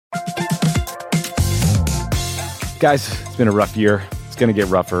Guys, it's been a rough year. It's going to get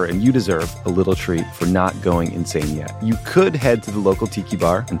rougher, and you deserve a little treat for not going insane yet. You could head to the local tiki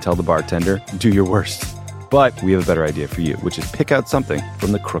bar and tell the bartender, do your worst. But we have a better idea for you, which is pick out something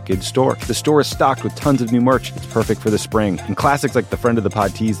from the Crooked store. The store is stocked with tons of new merch. It's perfect for the spring. And classics like the Friend of the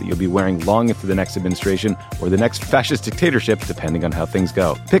Pod tees that you'll be wearing long into the next administration or the next fascist dictatorship, depending on how things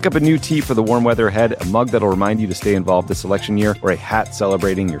go. Pick up a new tee for the warm weather ahead, a mug that'll remind you to stay involved this election year, or a hat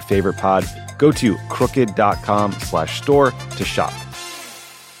celebrating your favorite pod. Go to crooked.com/store to shop.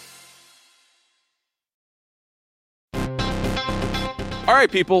 All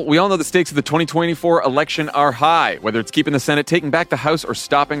right, people, we all know the stakes of the 2024 election are high, whether it's keeping the Senate, taking back the House, or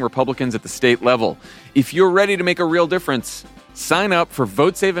stopping Republicans at the state level. If you're ready to make a real difference, sign up for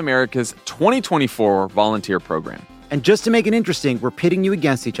Vote Save America's 2024 volunteer program. And just to make it interesting, we're pitting you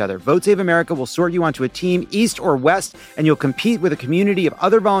against each other. Vote Save America will sort you onto a team, east or west, and you'll compete with a community of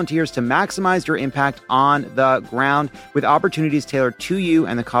other volunteers to maximize your impact on the ground with opportunities tailored to you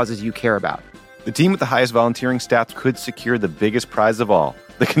and the causes you care about. The team with the highest volunteering stats could secure the biggest prize of all,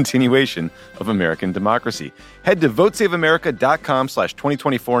 the continuation of American democracy. Head to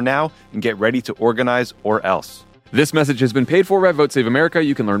votesaveamerica.com/2024 now and get ready to organize or else. This message has been paid for by Vote Save America.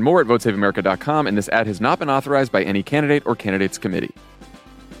 You can learn more at votesaveamerica.com, and this ad has not been authorized by any candidate or candidates committee.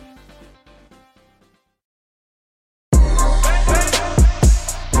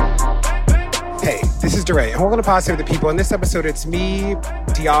 Hey, this is DeRay, and we're going to Pod Save the People. In this episode, it's me,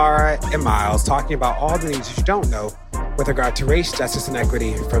 Diara, and Miles talking about all the news that you don't know with regard to race, justice, and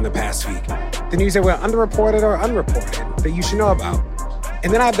equity from the past week. The news that went underreported or unreported that you should know about.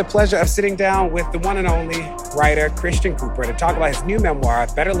 And then I have the pleasure of sitting down with the one and only writer, Christian Cooper, to talk about his new memoir,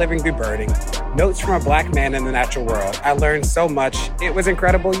 Better Living Through Birding, Notes from a Black Man in the Natural World. I learned so much. It was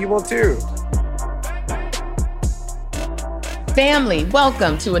incredible. You will too. Family,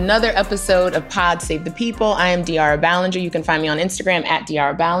 welcome to another episode of Pod Save the People. I am Diara Ballinger. You can find me on Instagram at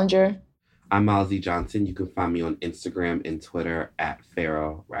Diara Ballinger. I'm Miles E. Johnson. You can find me on Instagram and Twitter at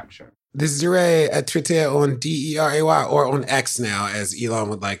Pharaoh Rapture. This is DeRay at Twitter on DERAY or on X now, as Elon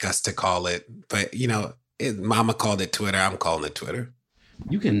would like us to call it. But, you know, Mama called it Twitter. I'm calling it Twitter.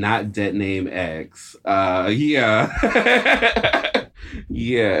 You cannot dead name X. Yeah.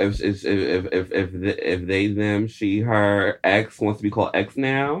 Yeah, if they, them, she, her, X wants to be called X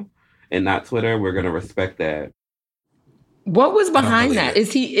now and not Twitter, we're gonna respect that. What was behind that?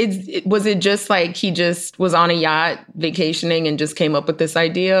 Was it just like he just was on a yacht vacationing and just came up with this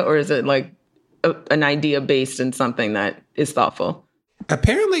idea, or is it like an idea based in something that is thoughtful?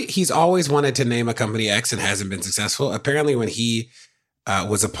 Apparently, he's always wanted to name a company X and hasn't been successful. Apparently, when he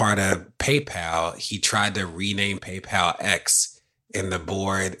was a part of PayPal, he tried to rename PayPal X. And the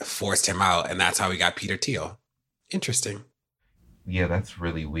board forced him out, and that's how he got Peter Thiel. Interesting. Yeah, that's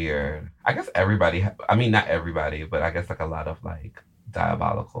really weird. I guess everybody, I mean, not everybody, but I guess like a lot of like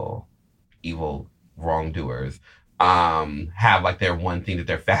diabolical, evil wrongdoers have like their one thing that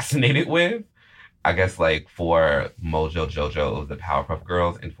they're fascinated with. I guess like for Mojo Jojo, the Powerpuff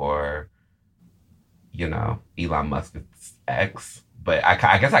Girls, and for, you know, Elon Musk, it's X. But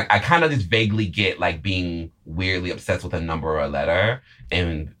I guess I kind of just vaguely get like being weirdly obsessed with a number or a letter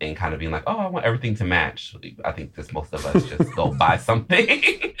and kind of being like, oh, I want everything to match. I think just most of us just go buy something.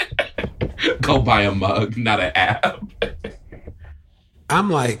 Go buy a mug, not an app.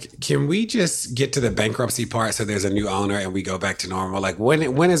 I'm like, can we just get to the bankruptcy part so there's a new owner and we go back to normal? Like,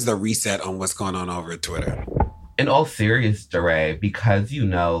 when is the reset on what's going on over at Twitter? In all seriousness, DeRay, because you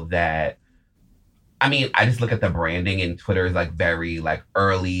know that, I mean, I just look at the branding, and Twitter is like very like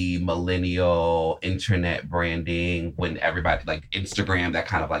early millennial internet branding, when everybody like Instagram, that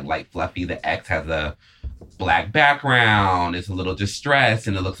kind of like light fluffy. The X has a black background. It's a little distressed,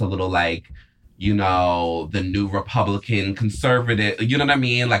 and it looks a little like, you know, the new Republican conservative. You know what I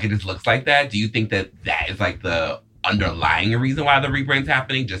mean? Like, it just looks like that. Do you think that is like the underlying reason why the rebrand's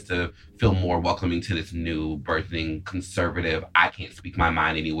happening, just to feel more welcoming to this new birthing conservative, I can't speak my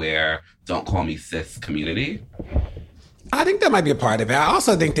mind anywhere, don't call me cis community? I think that might be a part of it. I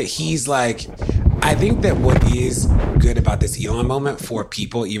also think that he's like, I think that what is good about this Elon moment for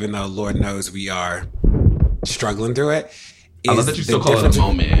people, even though Lord knows we are struggling through it, is I love that you still call it a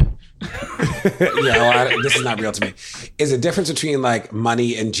moment. This is not real to me. Is a difference between like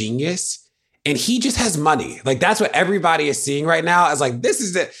money and genius. And he just has money. Like, that's what everybody is seeing right now. Is like, this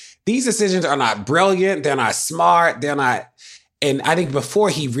is it. These decisions are not brilliant. They're not smart. They're not. And I think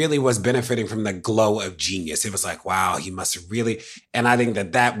before, he really was benefiting from the glow of genius. It was like, wow, he must really. And I think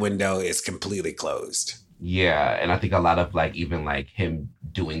that window is completely closed. Yeah. And I think a lot of like, even like him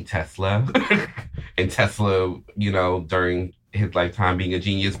doing Tesla and Tesla, you know, during his lifetime being a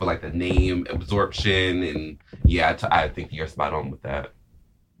genius, but like the name absorption and, Yeah, I think you're spot on with that.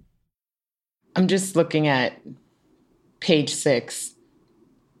 I'm just looking at page 6.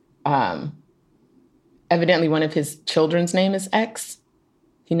 Evidently, one of his children's name is X.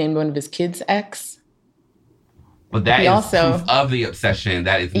 He named one of his kids X. But that is proof of the obsession.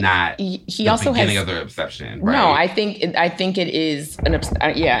 That is not he also beginning has, of the obsession, right? No, I think it is and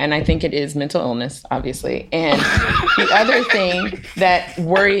I think it is mental illness, obviously. And the other thing that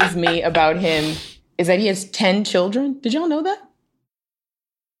worries me about him is that he has 10 children. Did y'all know that?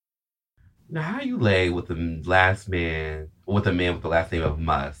 Now, how you lay with a man with the last name of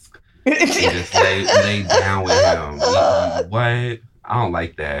Musk and just lay down with him? What? I don't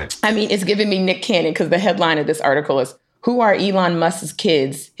like that. I mean, it's giving me Nick Cannon because the headline of this article is, "Who are Elon Musk's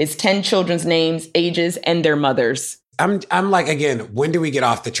kids? His 10 children's names, ages, and their mothers." I'm like, again, when do we get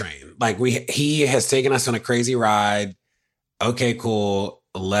off the train? Like he has taken us on a crazy ride. Okay, cool.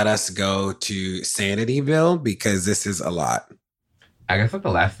 Let us go to Sanityville because this is a lot. I guess like the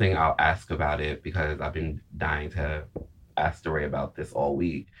last thing I'll ask about it, because I've been dying to ask DeRay about this all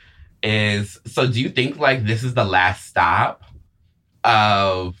week, is, so do you think like this is the last stop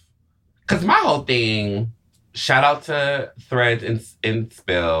of, because my whole thing, shout out to Threads and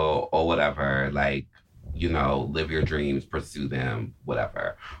Spill or whatever, like, you know, live your dreams, pursue them,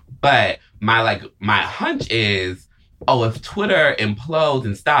 whatever. But my hunch is, if Twitter implodes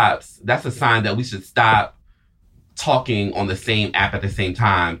and stops, that's a sign that we should stop talking on the same app at the same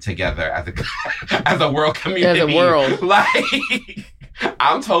time together as a world community. As a world. Like,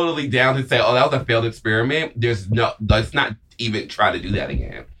 I'm totally down to say, that was a failed experiment. Let's not even try to do that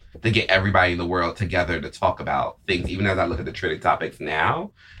again. To get everybody in the world together to talk about things. Even as I look at the trending topics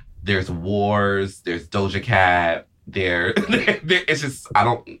now, there's wars, there's Doja Cat, it's just, I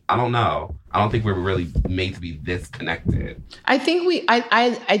don't know. I don't think we're really made to be this connected. I think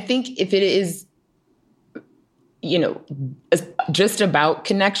I think if it is, you know, just about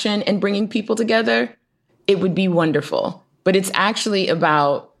connection and bringing people together, it would be wonderful. But it's actually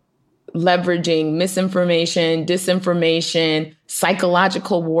about leveraging misinformation, disinformation,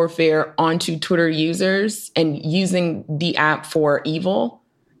 psychological warfare onto Twitter users and using the app for evil.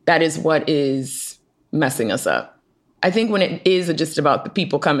 That is what is messing us up. I think when it is just about the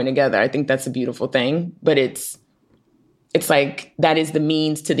people coming together, I think that's a beautiful thing. But it's like that is the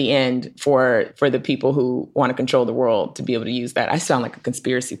means to the end for the people who want to control the world to be able to use that. I sound like a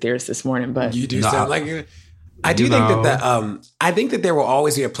conspiracy theorist this morning, but you do sound like it. I do think I think that there will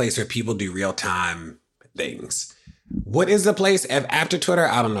always be a place where people do real time things. What is the place after Twitter?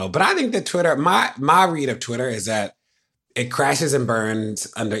 I don't know. But I think that Twitter, my read of Twitter is that it crashes and burns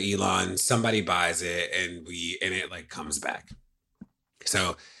under Elon. Somebody buys it and it like comes back.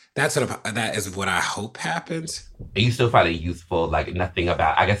 So that is what I hope happens. And you still find it useful, like nothing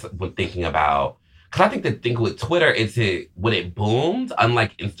about, I guess when thinking about, because I think the thing with Twitter is when it boomed,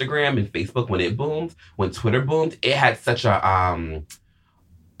 unlike Instagram and Facebook, when Twitter boomed, it had such a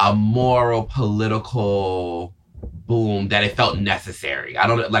moral, political boom that it felt necessary. I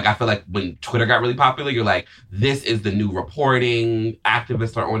feel like when Twitter got really popular, you're like, this is the new reporting,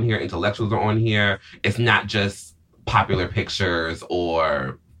 activists are on here, intellectuals are on here. It's not just popular pictures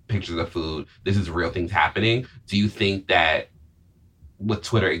or pictures of food. This is real things happening. Do you think that with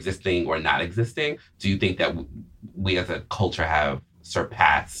Twitter existing or not existing, do you think that we as a culture have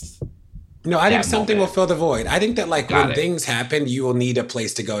surpassed? No, I think something will fill the void. I think that when things happen, you will need a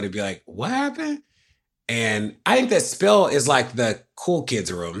place to go to be like, what happened? And I think that Spill is like the cool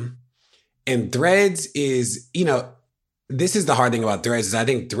kids room. And Threads is, this is the hard thing about Threads is I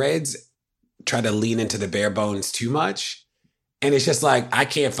think Threads try to lean into the bare bones too much. And it's just like, I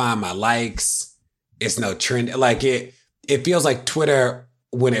can't find my likes. It's no trend. Like it feels like Twitter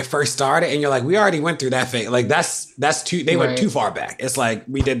when it first started and you're like, we already went through that phase. Like that's too, they went too far back. It's like,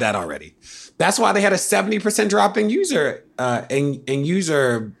 we did that already. That's why they had a 70% drop in user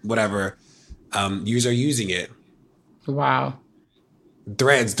using it. Wow.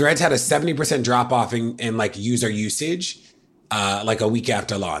 Threads had a 70% drop off in like user usage, like a week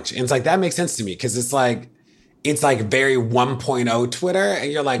after launch. And it's like, that makes sense to me. Cause it's like very 1.0 Twitter.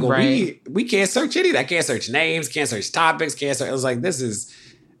 And you're like, well, we can't search any of that. Can't search names, can't search topics, it was like, this is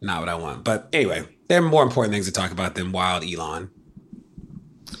not what I want. But anyway, there are more important things to talk about than wild Elon.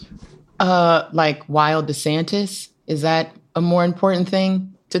 Like wild DeSantis. Is that a more important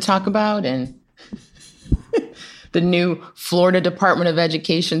thing to talk about? And the new Florida Department of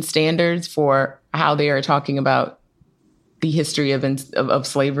Education standards for how they are talking about the history of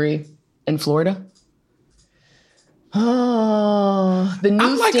slavery in Florida. Oh, the new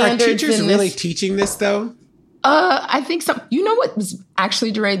I'm like, standards. Are teachers really teaching this though? I think you know what was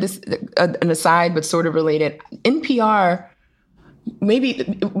actually, DeRay, this an aside, but sort of related. NPR,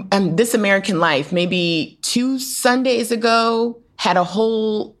 maybe This American Life, maybe 2 Sundays ago, had the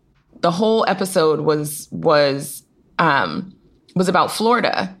whole episode was about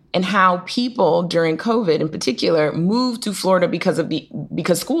Florida and how people during COVID in particular moved to Florida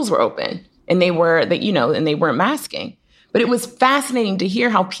because schools were open and they weren't masking. But it was fascinating to hear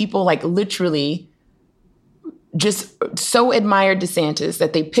how people like literally just so admired DeSantis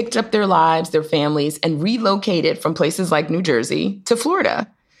that they picked up their lives, their families, and relocated from places like New Jersey to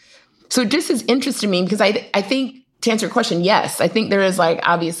Florida. So it just is interesting to me because I think, to answer your question, yes, I think there is like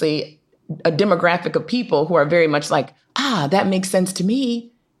obviously a demographic of people who are very much like, that makes sense to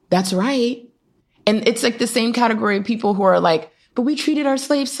me. That's right. And it's like the same category of people who are like, but we treated our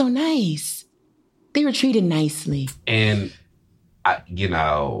slaves so nice. They were treated nicely. And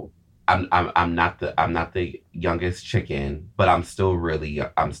I'm not the youngest chicken, but I'm still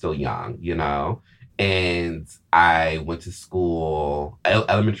young, you know? And I went to school,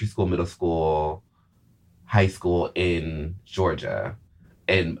 elementary school, middle school, high school in Georgia,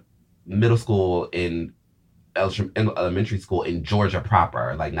 and middle school in elementary school in Georgia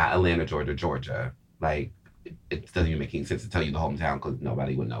proper, like not Atlanta, Georgia. Like, it doesn't even make any sense to tell you the hometown because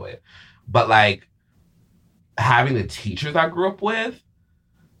nobody would know it. But like, having the teachers I grew up with,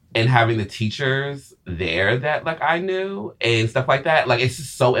 and having the teachers there that like I knew and stuff like that, like it's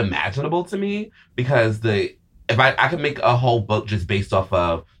just so imaginable to me because if I could make a whole book just based off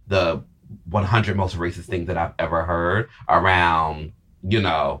of the 100 most racist things that I've ever heard around,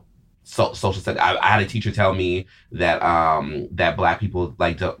 social studies. I had a teacher tell me that that Black people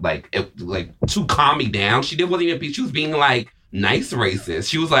to calm me down. She wasn't even. She was being like nice racist.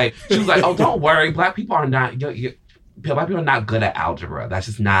 She was like, oh, don't worry, Black people are not. Black people are not good at algebra. That's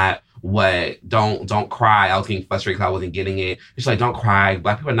just not what. Don't cry. I was getting frustrated because I wasn't getting it. She's like, don't cry.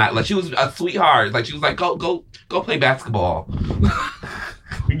 Black people are not. Like, she was a sweetheart. Like, she was like, go play basketball.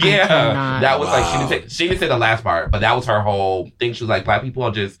 Yeah, that was like she didn't say the last part, but that was her whole thing. She was like, Black people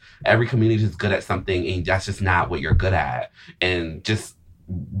are just, every community is good at something, and that's just not what you're good at, and just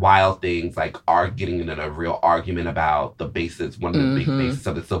wild things like are getting in a real argument about the basis. One of the big bases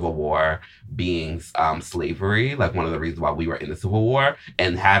of the Civil War being slavery, like one of the reasons why we were in the Civil War,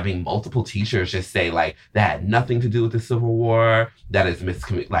 and having multiple teachers just say like that had nothing to do with the Civil War. That is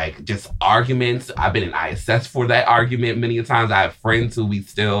like just arguments. I've been in ISS for that argument many a times. I have friends who we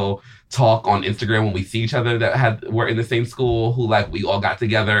still talk on Instagram when we see each other that were in the same school, who like we all got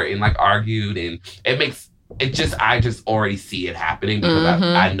together and like argued, and I just already see it happening because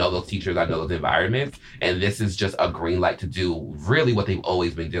I know those teachers, I know those environments, and this is just a green light to do really what they've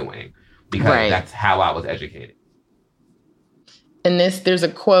always been doing because that's how I was educated. And there's a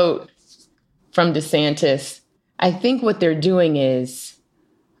quote from DeSantis. I think what they're doing is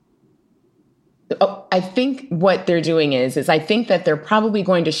I think that they're probably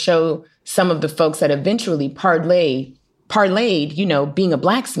going to show some of the folks that eventually parlayed, being a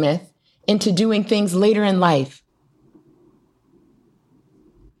blacksmith into doing things later in life.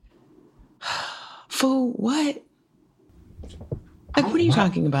 Fool, what? Like, what are you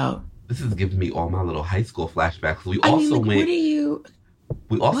talking about? This is giving me all my little high school flashbacks. We also went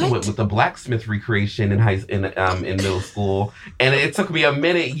with the blacksmith recreation in middle school, and it took me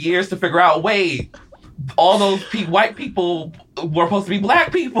years to figure out. Wait, all those white people were supposed to be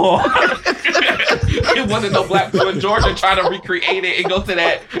Black people. It wasn't no Black people in Georgia trying to recreate it and go to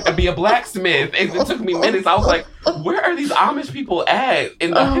that and be a blacksmith. And it took me minutes. I was like, where are these Amish people at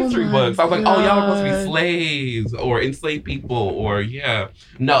in the history books? I was like, oh, y'all are supposed to be slaves or enslaved people or yeah.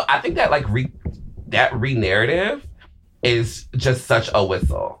 No, I think that that re-narrative is just such a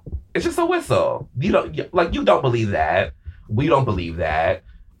whistle. It's just a whistle. You don't believe that. We don't believe that.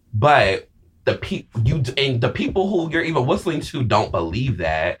 But the people who you're even whistling to don't believe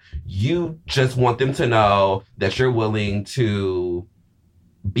that. You just want them to know that you're willing to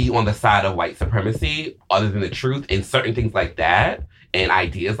be on the side of white supremacy other than the truth, and certain things like that and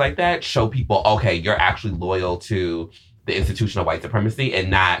ideas like that show people, okay, you're actually loyal to the institution of white supremacy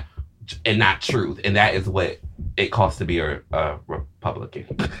and not truth. And that is what it costs to be a Republican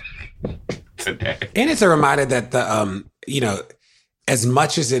today. And it's a reminder that as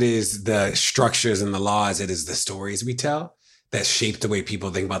much as it is the structures and the laws, it is the stories we tell that shape the way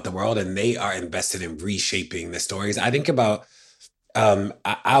people think about the world, and they are invested in reshaping the stories. I think about, I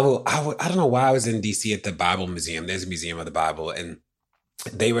don't know why I was in DC at the Bible Museum. There's a museum of the Bible, and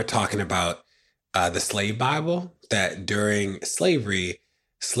they were talking about the slave Bible, that during slavery,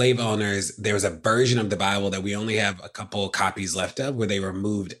 slave owners, there was a version of the Bible that we only have a couple copies left of, where they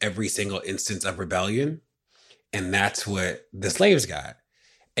removed every single instance of rebellion. And that's what the slaves got.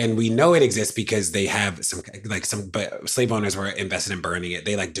 And we know it exists because they have but slave owners were invested in burning it.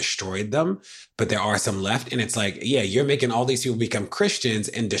 They like destroyed them, but there are some left. And it's like, yeah, you're making all these people become Christians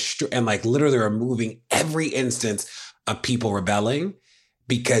and destroy and like literally removing every instance of people rebelling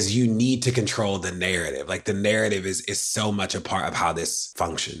because you need to control the narrative. Like the narrative is so much a part of how this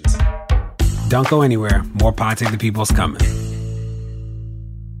functions. Don't go anywhere. More Pod Save the People's coming.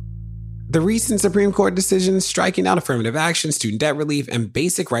 The recent Supreme Court decisions striking down affirmative action, student debt relief, and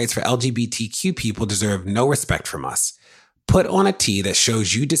basic rights for LGBTQ people deserve no respect from us. Put on a tee that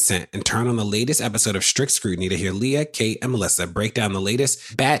shows you dissent and turn on the latest episode of Strict Scrutiny to hear Leah, Kate, and Melissa break down the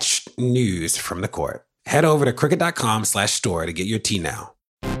latest batch news from the court. Head over to crooked.com/store to get your tee now.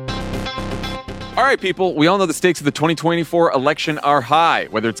 All right, people, we all know the stakes of the 2024 election are high,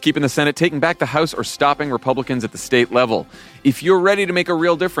 whether it's keeping the Senate, taking back the House, or stopping Republicans at the state level. If you're ready to make a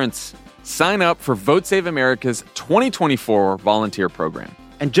real difference, sign up for Vote Save America's 2024 volunteer program.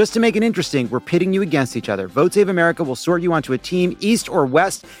 And just to make it interesting, we're pitting you against each other. Vote Save America will sort you onto a team, East or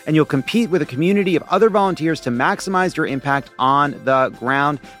West, and you'll compete with a community of other volunteers to maximize your impact on the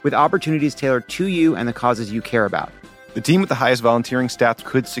ground with opportunities tailored to you and the causes you care about. The team with the highest volunteering stats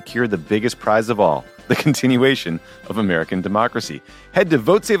could secure the biggest prize of all, the continuation of American democracy. Head to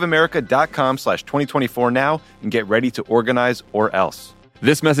votesaveamerica.com/2024 now and get ready to organize or else.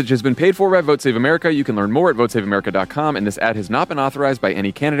 This message has been paid for by Vote Save America. You can learn more at votesaveamerica.com, and this ad has not been authorized by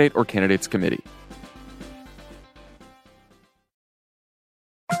any candidate or candidates committee.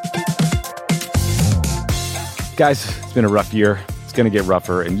 Guys, it's been a rough year. It's going to get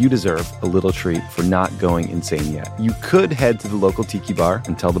rougher, and you deserve a little treat for not going insane yet. You could head to the local tiki bar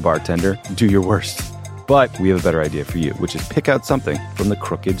and tell the bartender, do your worst. But we have a better idea for you, which is pick out something from the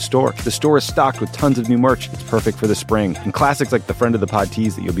Crooked store. The store is stocked with tons of new merch. It's perfect for the spring. And classics like the Friend of the Pod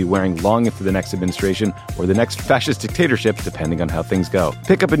tees that you'll be wearing long into the next administration or the next fascist dictatorship, depending on how things go.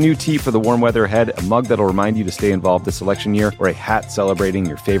 Pick up a new tee for the warm weather ahead, a mug that'll remind you to stay involved this election year, or a hat celebrating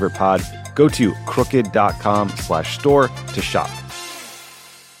your favorite pod. Go to crooked.com/store to shop.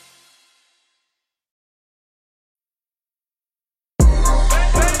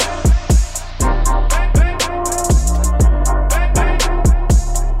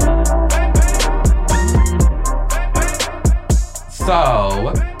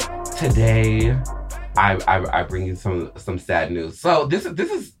 So today, I bring you some sad news. So this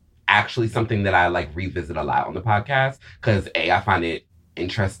is actually something that I like revisit a lot on the podcast because I find it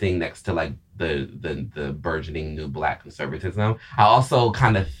interesting next to like the burgeoning new Black conservatism. I also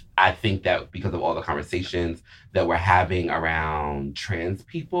I think that because of all the conversations that we're having around trans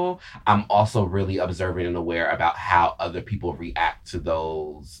people, I'm also really observant and aware about how other people react to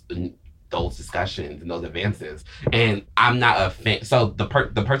those discussions and those advances. And I'm not a fan. So the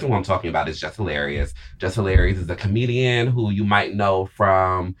person who I'm talking about is Jess Hilarious. Jess Hilarious is a comedian who you might know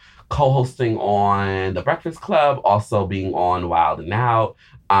from co-hosting on The Breakfast Club, also being on Wild and Out.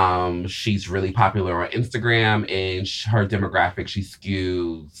 She's really popular on Instagram, and her demographic, she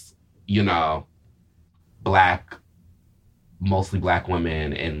skews, mostly Black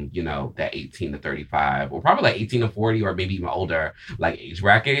women in, that 18 to 35, or probably like 18 to 40, or maybe even older, like age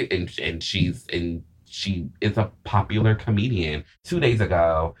bracket. And she is a popular comedian. 2 days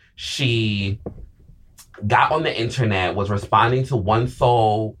ago, she got on the internet, was responding to one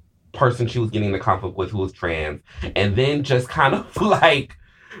sole person she was getting in a conflict with who was trans, and then just kind of like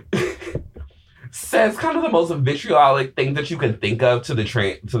says kind of the most vitriolic thing that you can think of to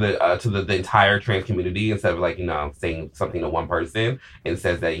the entire trans community, instead of like, saying something to one person, and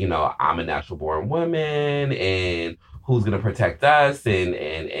says that, I'm a natural born woman and who's gonna protect us,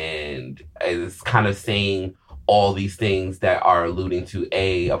 and is kind of saying all these things that are alluding to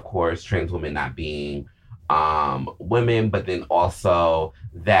of course, trans women not being women, but then also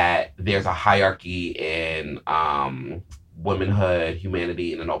that there's a hierarchy in womanhood,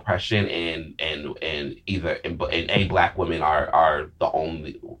 humanity, and an oppression, and Black women are the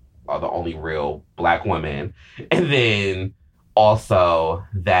only real Black women, and then also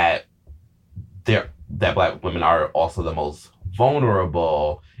that Black women are also the most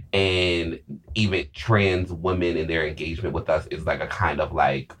vulnerable, and even trans women in their engagement with us is like a kind of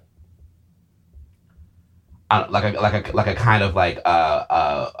like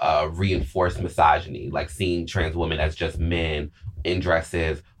reinforced misogyny, like seeing trans women as just men in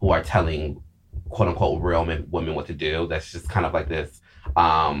dresses who are telling quote unquote real women what to do. That's just kind of like this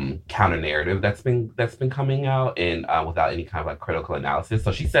counter narrative that's been coming out, and without any kind of like critical analysis.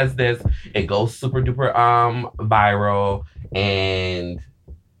 So she says this, it goes super duper viral, and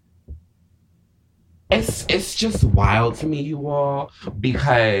it's just wild to me, you all,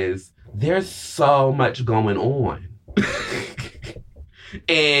 because there's so much going on.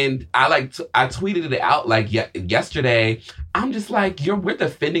 And I tweeted it out yesterday. I'm just like, we're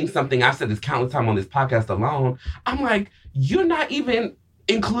defending something. I've said this countless times on this podcast alone. I'm like, you're not even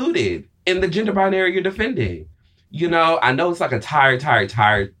included in the gender binary you're defending. You know, I know it's like a tired,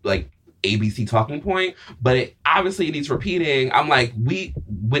 like ABC talking point, but it obviously needs repeating. I'm like,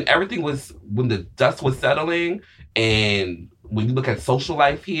 when the dust was settling, and when you look at social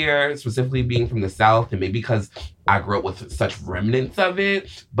life here, specifically being from the South, and maybe because I grew up with such remnants of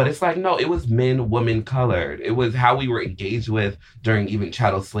it, but it's like, no, it was men, women, colored. It was how we were engaged with during even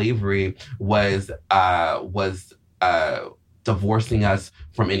chattel slavery was divorcing us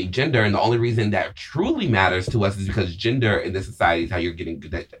from any gender. And the only reason that truly matters to us is because gender in this society is how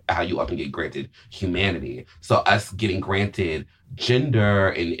you often get granted humanity. So us getting granted gender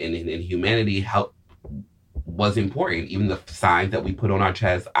and humanity was important. Even the signs that we put on our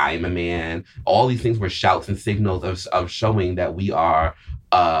chest, I am a man, all these things were shouts and signals of showing that we are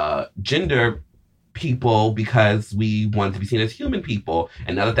gender people because we wanted to be seen as human people.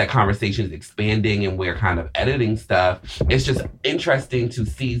 And now that conversation is expanding and we're kind of editing stuff, it's just interesting to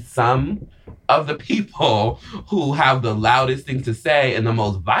see some of the people who have the loudest things to say and the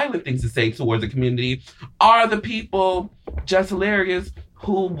most violent things to say towards the community are the people, just hilarious,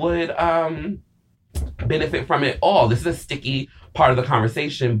 who would benefit from it all. This is a sticky part of the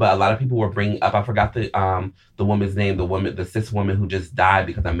conversation, but a lot of people were bringing up, I forgot the woman's name, the cis woman who just died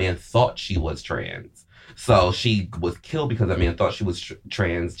because a man thought she was trans. So she was killed because a man thought she was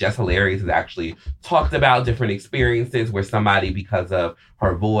trans. Jess Hilarious has actually talked about different experiences where somebody, because of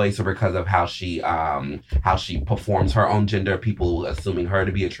her voice or because of how she performs her own gender, people assuming her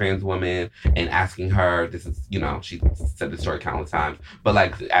to be a trans woman and asking her, this is, she said this story countless times, but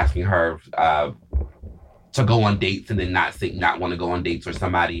like asking her to go on dates and then not want to go on dates, or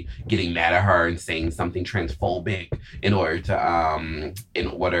somebody getting mad at her and saying something transphobic in order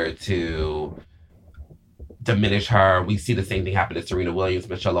to diminish her. We see the same thing happen to Serena Williams,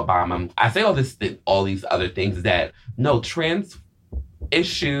 Michelle Obama. I say all these other things that no, trans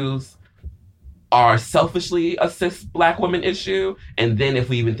issues are selfishly a cis Black woman issue. And then if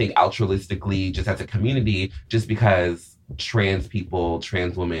we even think altruistically, just as a community, just because trans people,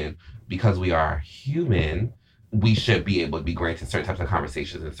 trans women, because we are human, we should be able to be granted certain types of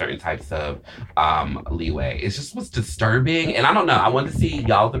conversations and certain types of leeway. It just was disturbing. And I don't know, I wanted to see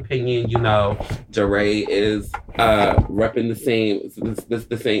y'all's opinion. DeRay is repping the same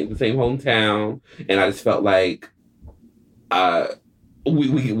hometown. And I just felt like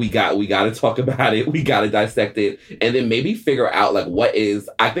we got to talk about it. We got to dissect it, and then maybe figure out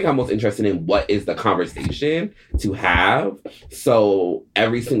I think I'm most interested in what is the conversation to have. So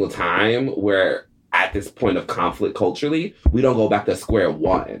every single time we're at this point of conflict culturally, we don't go back to square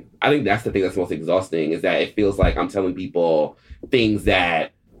one. I think that's the thing that's most exhausting, is that it feels like I'm telling people things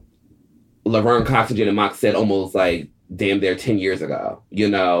that Laverne Cox and Janet Mock said almost like damn near 10 years ago,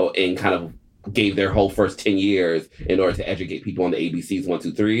 and kind of gave their whole first 10 years in order to educate people on the ABCs, 1,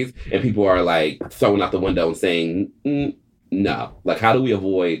 2, 3s. And people are throwing out the window and saying, no. How do we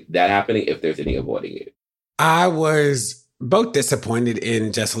avoid that happening if there's any avoiding it? I was both disappointed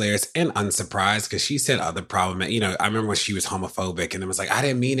in Jess Hilarious and unsurprised, because she said other problem. I remember when she was homophobic and it was like, I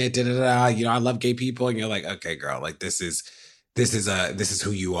didn't mean it, I love gay people. And you're like, okay, girl, this is who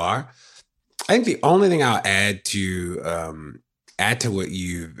you are. I think the only thing I'll add to what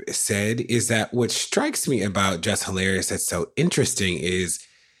you've said is that what strikes me about Jess Hilarious that's so interesting is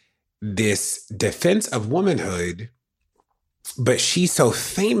this defense of womanhood, but she so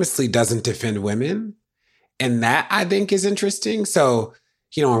famously doesn't defend women. And that, I think, is interesting. So,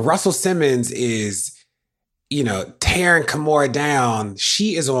 when Russell Simmons is, tearing Kimora down,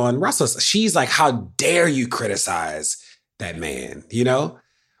 she is on Russell's. She's like, how dare you criticize that man,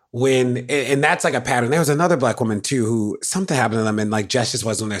 and that's like a pattern. There was another Black woman too, who something happened to them and Jess just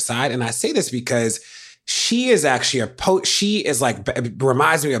was on their side. And I say this because she is actually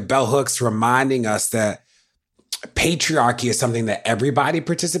reminds me of Bell Hooks, reminding us that patriarchy is something that everybody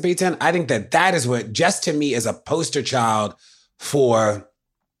participates in. I think that is what Jess, to me, is a poster child for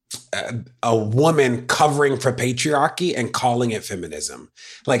a woman covering for patriarchy and calling it feminism.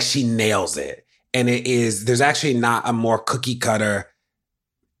 She nails it. And there's actually not a more cookie cutter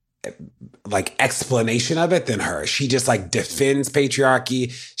explanation of it than her. She just defends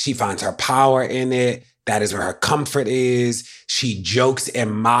patriarchy. She finds her power in it. That is where her comfort is. She jokes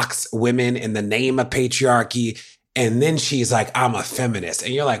and mocks women in the name of patriarchy. And then she's like, I'm a feminist.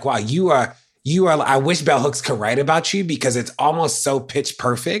 And you're like, wow, you are, I wish Bell Hooks could write about you, because it's almost so pitch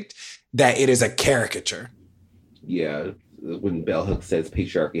perfect that it is a caricature. Yeah. when Bell Hooks says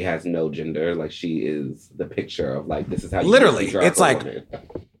patriarchy has no gender, like she is the picture of like, this is how you literally, it's like, woman.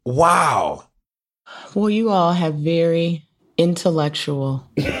 Wow. Well, you all have very intellectual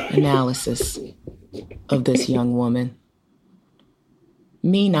analysis of this young woman.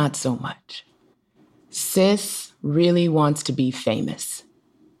 Me, not so much. Sis really wants to be famous,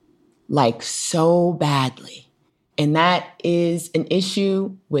 like so badly. And that is an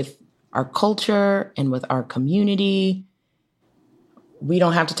issue with our culture and with our community. We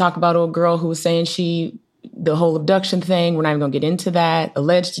don't have to talk about old girl who was saying the whole abduction thing. We're not even going to get into that.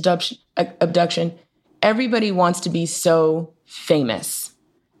 Alleged abduction. Everybody wants to be so famous.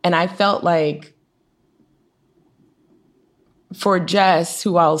 And I felt like for Jess,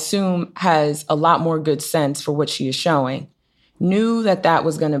 who I'll assume has a lot more good sense for what she is showing, knew that that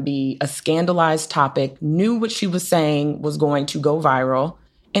was going to be a scandalized topic, knew what she was saying was going to go viral,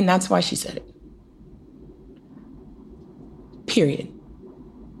 and that's why she said it. Period.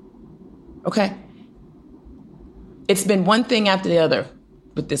 Okay? It's been one thing after the other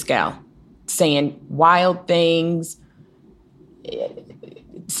with this gal, saying wild things,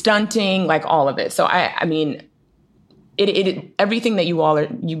 stunting, like all of it. So I mean, it everything that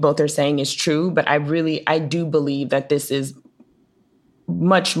you both are saying is true, but I do believe that this is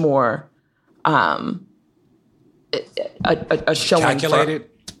much more a showing. Calculated?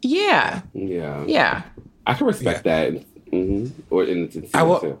 Yeah. I can respect that. Mm-hmm. Or in its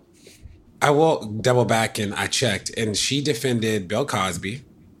I will double back, and I checked, and she defended Bill Cosby.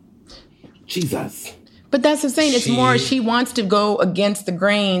 Jesus. But that's what I'm saying. It's more she wants to go against the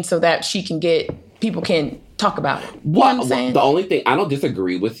grain so that people can talk about it. You know what I'm saying? The only thing, I don't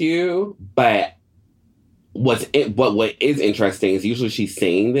disagree with you, but what is interesting is usually she's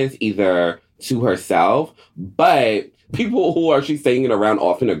saying this either to herself, but people who she's saying it around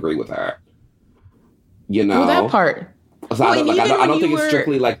often agree with her. You know? Well, that part. So I don't think it's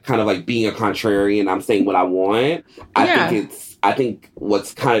strictly like kind of like being a contrarian. I'm saying what I want. I think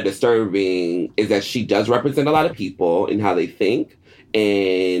what's kind of disturbing is that she does represent a lot of people in how they think,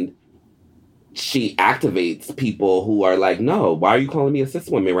 and she activates people who are like, no, why are you calling me a cis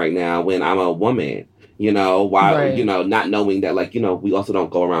woman right now when I'm a woman? You know, why, right. You know, not knowing that, like, you know, we also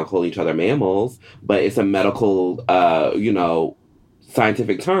don't go around calling each other mammals, but it's a medical, you know,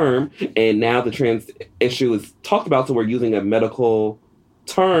 scientific term. And now the trans issue is talked about. So we're using a medical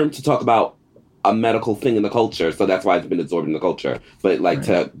term to talk about a medical thing in the culture. So that's why it's been absorbed in the culture. But like right.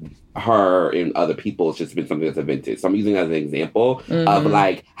 To her and other people, it's just been something that's invented. So I'm using that as an example of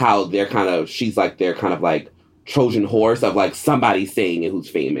like how she's like their kind of like Trojan horse of like somebody saying it who's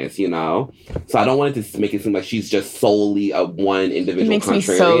famous, you know? So I don't want it to make it seem like she's just solely a one individual. It makes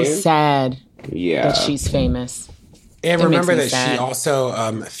contrarian. Me so sad that she's famous. And remember that she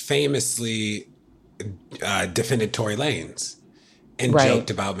also famously defended Tory Lanez and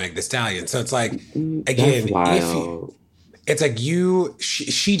joked about Meg Thee Stallion. So it's like, again, it's like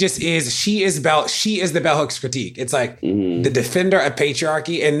she is the Bell Hooks critique. It's like the defender of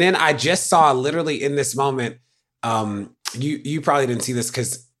patriarchy. And then I just saw literally in this moment, you probably didn't see this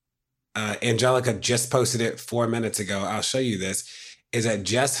because Angelica just posted it 4 minutes ago. I'll show you this. Is that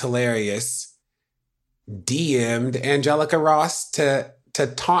Jess Hilarious DM'd Angelica Ross to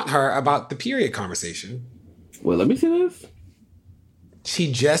taunt her about the period conversation. Well, let me see this.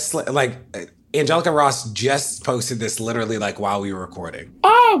 She just Angelica Ross just posted this literally like while we were recording.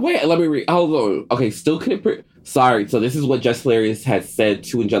 Oh, wait, let me read. Hold on. Okay, still couldn't. Sorry. So this is what Jess Hilarious has said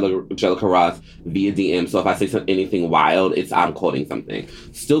to Angelica Ross via DM. So if I say anything wild, I'm quoting something.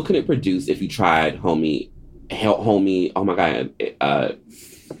 Still couldn't produce if you tried, homie. Oh my God.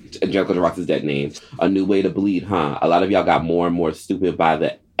 Angelica Ross's dead name. A new way to bleed, huh? A lot of y'all got more and more stupid by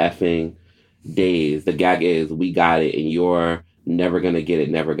the effing days. The gag is, we got it, and you're never gonna get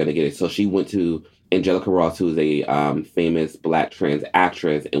it. So she went to Angelica Ross, who's a famous Black trans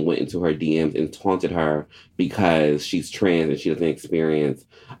actress, and went into her DMs and taunted her because she's trans and she doesn't experience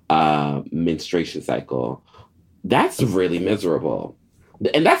menstruation cycle. That's really miserable.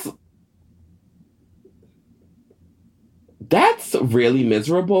 And that's really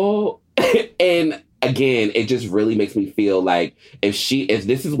miserable. And again, it just really makes me feel like if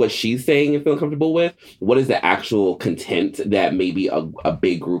this is what she's saying and feeling comfortable with, what is the actual content that maybe a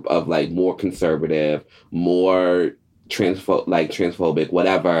big group of like more conservative, more transphobic,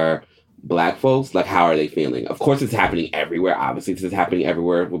 whatever, Black folks, like how are they feeling? Of course it's happening everywhere. Obviously this is happening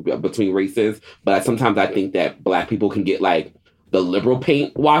everywhere between races. But sometimes I think that Black people can get like the liberal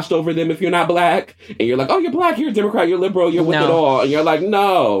paint washed over them if you're not Black. And you're like, oh, you're Black, you're a Democrat, you're liberal, you're with it all. And you're like,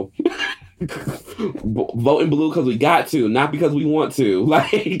 no. voting blue because we got to, not because we want to.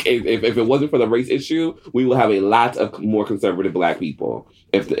 Like, if it wasn't for the race issue, we would have a lot of more conservative Black people.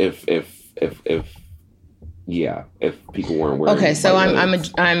 If people weren't wearing. Okay, so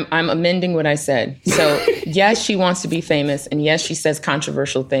I'm amending what I said. So yes, she wants to be famous, and yes, she says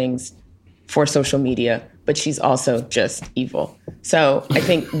controversial things for social media, but she's also just evil. So I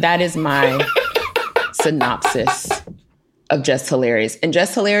think that is my synopsis of Just Hilarious. And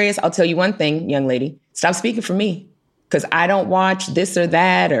Just Hilarious, I'll tell you one thing, young lady, stop speaking for me. Because I don't watch this or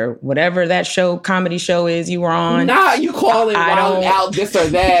that or whatever that comedy show is you were on. Nah, you call it out this or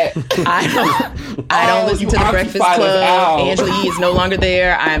that. I don't listen to The Breakfast Club. Angela Yee is no longer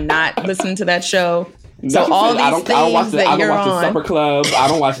there. I am not listening to that show. So all these things that you're on. I don't watch the Supper Club. I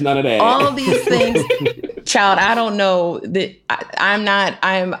don't watch none of that. All these things. Child, I don't know that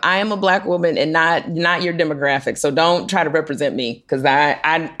I am a Black woman and not your demographic. So don't try to represent me because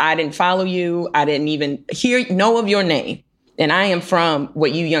I didn't follow you. I didn't even know of your name. And I am from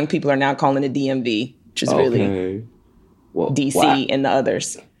what you young people are now calling the DMV, which is really DC and the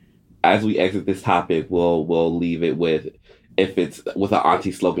others. As we exit this topic, we'll leave it with, if it's with an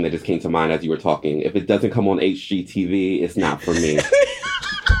auntie slogan that just came to mind as you were talking. If it doesn't come on HGTV, it's not for me.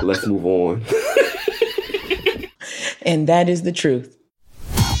 Let's move on. And that is the truth.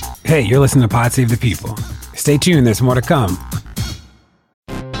 Hey, you're listening to Pod Save the People. Stay tuned, there's more to come.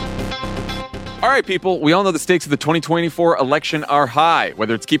 All right, people, we all know the stakes of the 2024 election are high,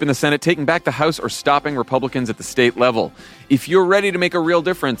 whether it's keeping the Senate, taking back the House, or stopping Republicans at the state level. If you're ready to make a real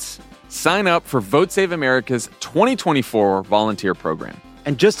difference, sign up for Vote Save America's 2024 volunteer program.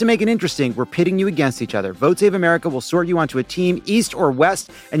 And just to make it interesting, we're pitting you against each other. Vote Save America will sort you onto a team, East or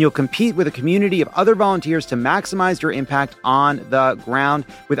West, and you'll compete with a community of other volunteers to maximize your impact on the ground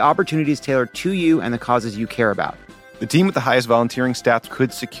with opportunities tailored to you and the causes you care about. The team with the highest volunteering stats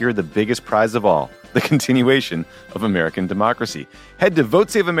could secure the biggest prize of all, the continuation of American democracy. Head to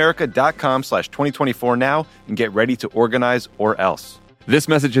votesaveamerica.com/2024 now and get ready to organize or else. This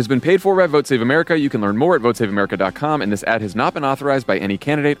message has been paid for by Vote Save America. You can learn more at votesaveamerica.com, and this ad has not been authorized by any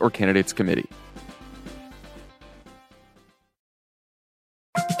candidate or candidates committee.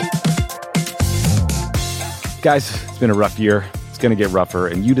 Guys, it's been a rough year. It's going to get rougher,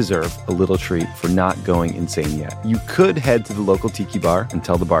 and you deserve a little treat for not going insane yet. You could head to the local tiki bar and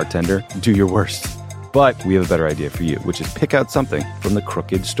tell the bartender, do your worst. But we have a better idea for you, which is pick out something from the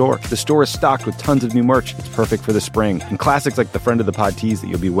Crooked store. The store is stocked with tons of new merch. It's perfect for the spring. And classics like the Friend of the Pod tees that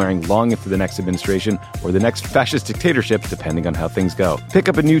you'll be wearing long into the next administration or the next fascist dictatorship, depending on how things go. Pick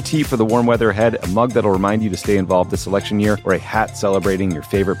up a new tee for the warm weather ahead, a mug that'll remind you to stay involved this election year, or a hat celebrating your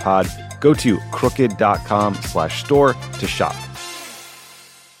favorite pod. Go to crooked.com/store to shop.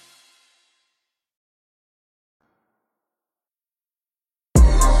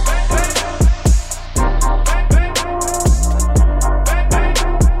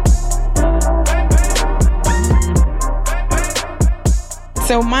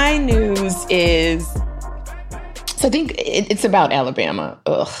 So my news is, I think it's about Alabama.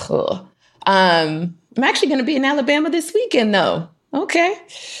 I'm actually going to be in Alabama this weekend, though. Okay.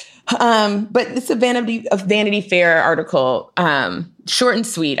 But it's a Vanity Fair article, short and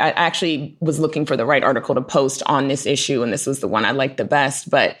sweet. I actually was looking for the right article to post on this issue, and this was the one I liked the best.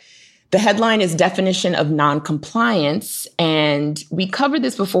 But the headline is Definition of Noncompliance, and we covered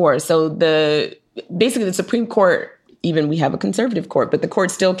this before. So basically the Supreme Court, even we have a conservative court, but the court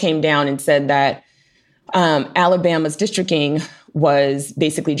still came down and said that Alabama's districting was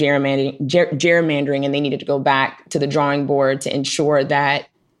basically gerrymandering, and they needed to go back to the drawing board to ensure that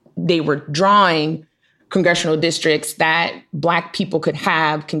they were drawing congressional districts that Black people can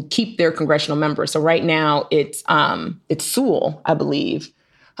keep their congressional members. So right now it's Sewell, I believe.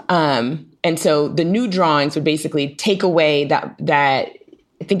 And so the new drawings would basically take away that I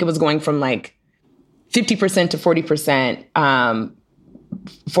think it was going from like 50% to 40%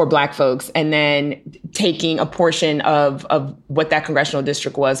 for Black folks, and then taking a portion of what that congressional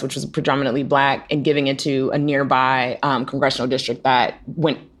district was, which was predominantly Black, and giving it to a nearby congressional district that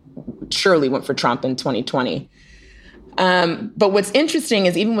surely went for Trump in 2020. But what's interesting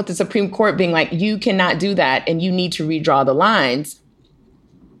is even with the Supreme Court being like, you cannot do that and you need to redraw the lines,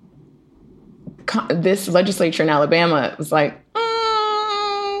 this legislature in Alabama was like,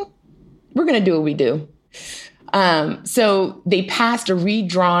 we're going to do what we do. So they passed a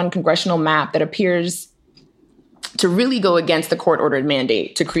redrawn congressional map that appears to really go against the court-ordered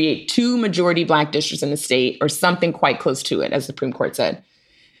mandate to create 2 majority Black districts in the state, or something quite close to it, as the Supreme Court said.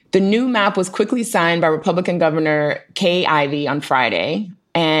 The new map was quickly signed by Republican Governor Kay Ivey on Friday,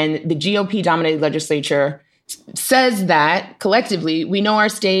 and the GOP-dominated legislature says that collectively, we know our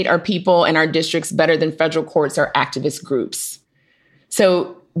state, our people, and our districts better than federal courts or activist groups.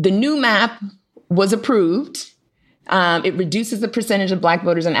 So the new map was approved. It reduces the percentage of Black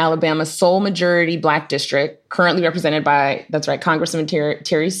voters in Alabama's sole majority Black district, currently represented by, that's right, Congressman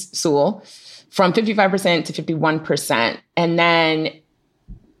Terry Sewell, from 55% to 51%. And then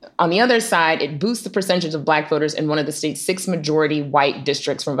on the other side, it boosts the percentage of Black voters in one of the state's 6 majority white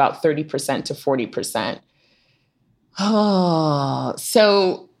districts from about 30% to 40%. Oh,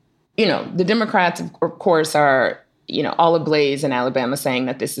 so, the Democrats, of course, are, all ablaze in Alabama saying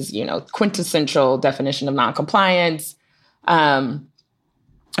that this is, quintessential definition of noncompliance.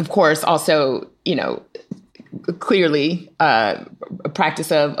 Of course, also, clearly a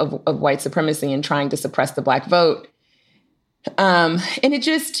practice of white supremacy and trying to suppress the Black vote. And it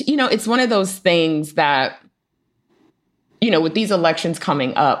just, it's one of those things that, with these elections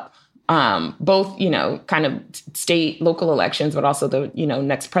coming up, both, kind of state, local elections, but also the,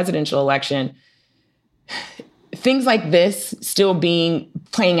 next presidential election, things like this still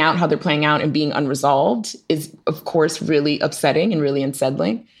playing out how they're playing out and being unresolved is, of course, really upsetting and really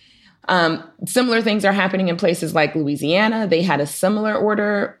unsettling. Similar things are happening in places like Louisiana. They had a similar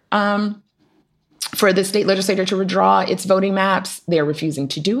order for the state legislature to withdraw its voting maps. They're refusing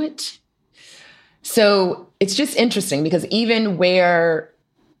to do it. So it's just interesting because even where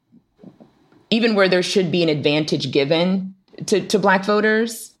there should be an advantage given to Black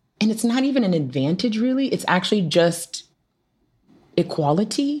voters, and it's not even an advantage, really. It's actually just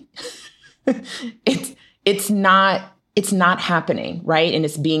equality. It's not happening, right? And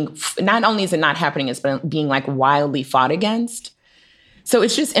it's not only is it not happening, it's being like wildly fought against. So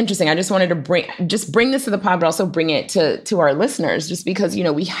it's just interesting. I just wanted to bring this to the pod, but also bring it to our listeners, just because,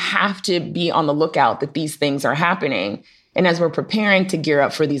 we have to be on the lookout that these things are happening. And as we're preparing to gear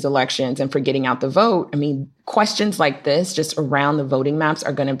up for these elections and for getting out the vote, I mean, questions like this just around the voting maps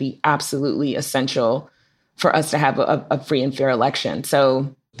are going to be absolutely essential for us to have a free and fair election.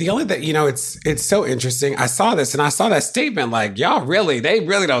 So the only thing, it's so interesting. I saw this and I saw that statement like, they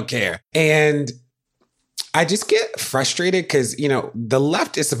really don't care. And I just get frustrated because, the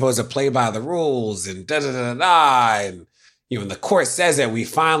left is supposed to play by the rules and and, and the court says that we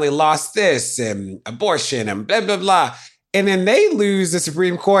finally lost this and abortion and blah, blah, blah. And then they lose the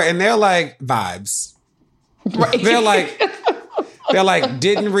Supreme Court and they're like, vibes. Right. They're like,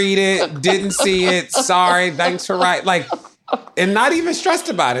 didn't read it, didn't see it. Sorry, thanks for and not even stressed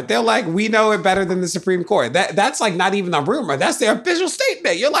about it. They're like, we know it better than the Supreme Court. That's like not even a rumor. That's their official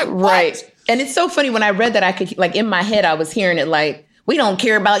statement. You're like, what? Right. And it's so funny when I read that, I could in my head, I was hearing it like, we don't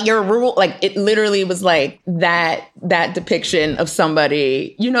care about your rule. Like it literally was like that depiction of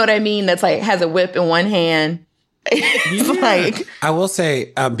somebody, you know what I mean? That's like has a whip in one hand. It's I will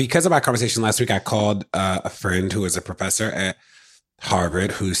say, because of my conversation last week, I called a friend who is a professor at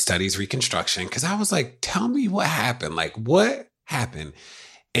Harvard who studies Reconstruction. Cause I was like, tell me what happened. Like what happened?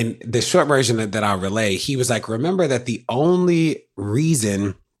 And the short version that I'll relay, he was like, remember that the only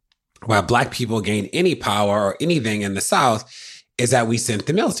reason why Black people gained any power or anything in the South is that we sent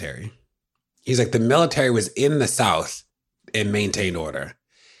the military. He's like, the military was in the South and maintained order.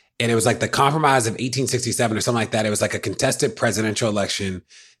 And it was like the Compromise of 1867 or something like that. It was like a contested presidential election.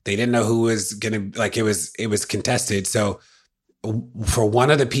 They didn't know who was going to, it was contested. So for one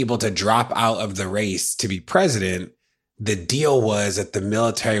of the people to drop out of the race to be president, the deal was that the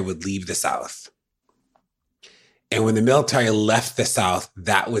military would leave the South. And when the military left the South,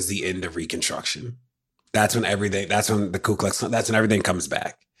 that was the end of Reconstruction. That's when the Ku Klux, that's when everything comes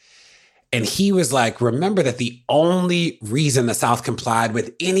back. And he was like, remember that the only reason the South complied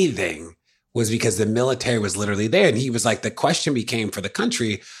with anything was because the military was literally there. And he was like, the question became for the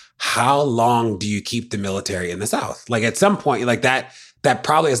country, how long do you keep the military in the South? Like at some point, like that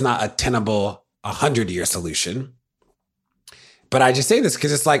probably is not a tenable 100-year solution. But I just say this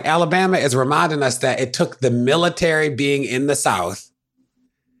because it's like Alabama is reminding us that it took the military being in the South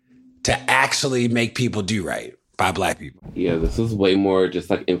to actually make people do right by Black people. Yeah, this is way more just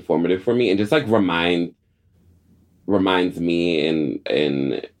like informative for me and just like reminds me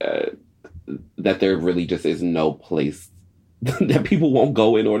and that there really just is no place that people won't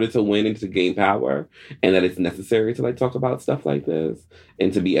go in order to win and to gain power, and that it's necessary to like talk about stuff like this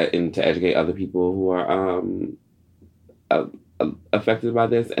and to educate other people who are affected by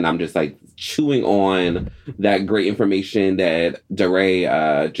this. And I'm just like chewing on that great information that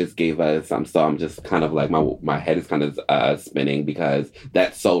DeRay just gave us. I'm just kind of like my head is kind of spinning because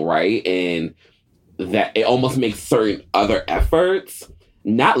that's so right, and that it almost makes certain other efforts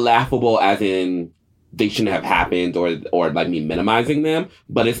not laughable, as in they shouldn't have happened or like me minimizing them,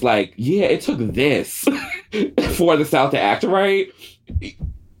 but it's like, yeah, it took this for the South to act right,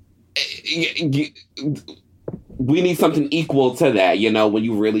 we need something equal to that. You know, when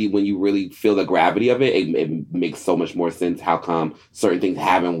you really feel the gravity of it, it makes so much more sense how come certain things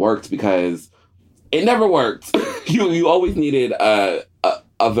haven't worked, because it never worked. You always needed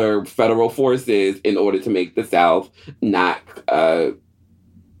other federal forces in order to make the South not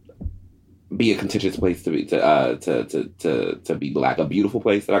be a contentious place to be Black. A beautiful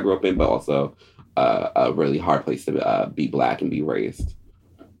place that I grew up in, but also a really hard place to be Black and be raised.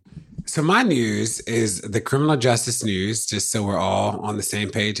 So my news is the criminal justice news, just so we're all on the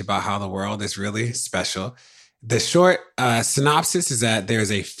same page about how the world is really special. The short synopsis is that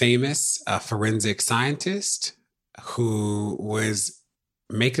there's a famous forensic scientist who was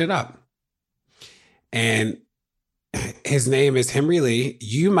making it up. And his name is Henry Lee.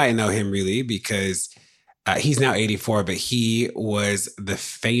 You might know Henry Lee because he's now 84, but he was the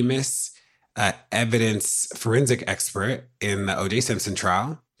famous evidence forensic expert in the O.J. Simpson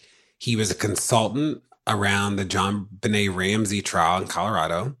trial. He was a consultant around the John Benet Ramsey trial in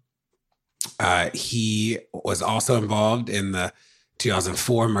Colorado. He was also involved in the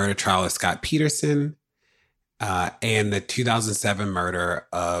 2004 murder trial of Scott Peterson and the 2007 murder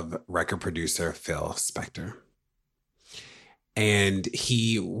of record producer Phil Spector. And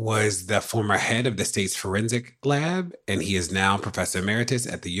he was the former head of the state's forensic lab, and he is now professor emeritus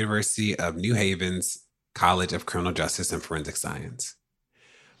at the University of New Haven's College of Criminal Justice and Forensic Science.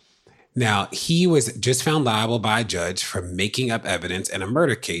 Now, he was just found liable by a judge for making up evidence in a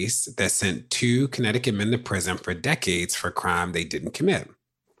murder case that sent 2 Connecticut men to prison for decades for a crime they didn't commit.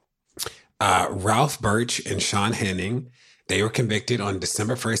 Ralph Birch and Sean Henning, they were convicted on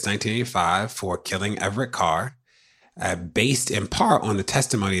December 1st, 1985 for killing Everett Carr, based in part on the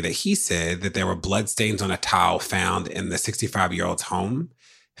testimony that he said that there were bloodstains on a towel found in the 65-year-old's home,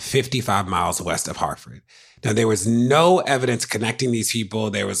 55 miles west of Hartford. Now, there was no evidence connecting these people.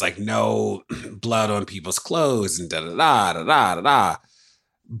 There was like no blood on people's clothes and da-da-da.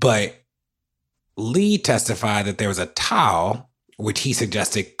 But Lee testified that there was a towel, which he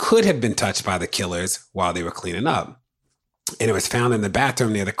suggested could have been touched by the killers while they were cleaning up. And it was found in the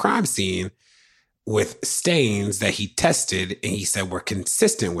bathroom near the crime scene with stains that he tested and he said were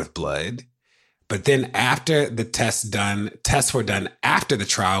consistent with blood. But then after the tests were done after the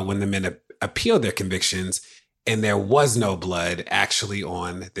trial when the men appealed their convictions, and there was no blood actually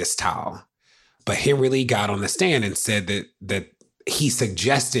on this towel. But Henry Lee got on the stand and said that he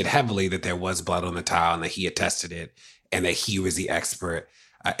suggested heavily that there was blood on the towel and that he had tested it and that he was the expert.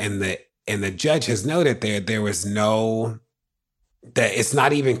 And the judge has noted there was no, that it's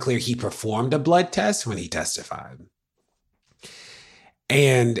not even clear he performed a blood test when he testified.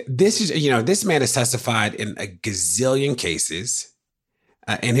 And this is, this man has testified in a gazillion cases.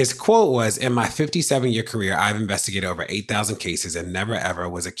 And his quote was, "In my 57-year career, I've investigated over 8,000 cases and never ever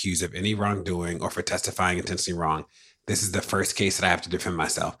was accused of any wrongdoing or for testifying intentionally wrong. This is the first case that I have to defend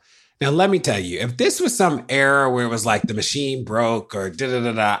myself." Now, let me tell you, if this was some error where it was like the machine broke or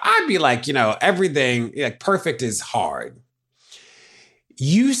da-da-da-da, I'd be like, everything, like perfect is hard.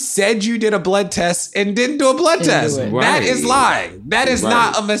 You said you did a blood test and didn't do a blood test. Right. That is lying. That is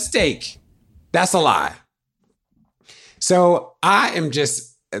not a mistake. That's a lie. So I am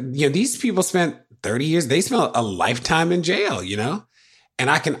just, these people spent 30 years, they spent a lifetime in jail, and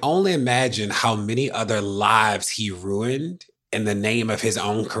I can only imagine how many other lives he ruined in the name of his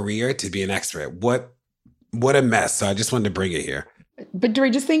own career to be an expert. What a mess. So I just wanted to bring it here. But Dre,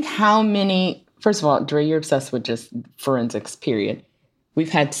 just think how many, first of all, Dre, you're obsessed with just forensics, period.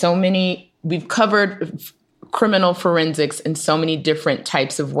 We've covered criminal forensics in so many different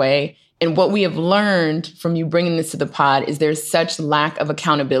types of way. And what we have learned from you bringing this to the pod is there's such lack of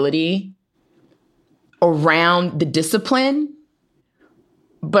accountability around the discipline,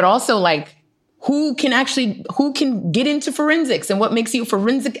 but also like who can get into forensics and what makes you a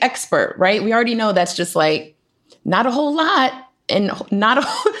forensic expert, right? We already know that's just like not a whole lot and not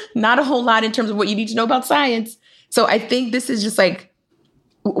a whole lot in terms of what you need to know about science. So I think this is just like,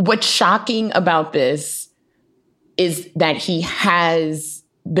 what's shocking about this is that he has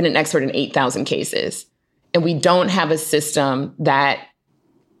been an expert in 8,000 cases. And we don't have a system that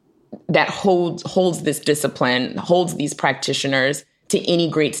holds this discipline, holds these practitioners to any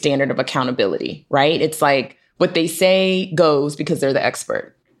great standard of accountability, right? It's like what they say goes because they're the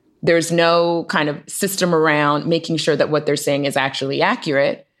expert. There's no kind of system around making sure that what they're saying is actually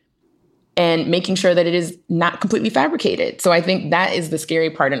accurate and making sure that it is not completely fabricated. So I think that is the scary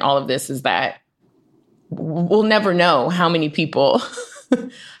part in all of this, is that we'll never know how many people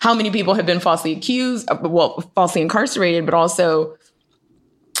have been falsely accused, falsely incarcerated, but also,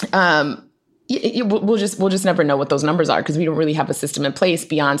 we'll just never know what those numbers are because we don't really have a system in place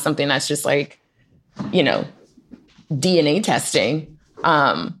beyond something that's just like, DNA testing.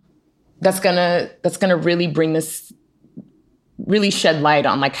 That's gonna really bring this, really shed light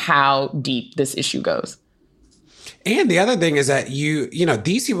on like how deep this issue goes. And the other thing is that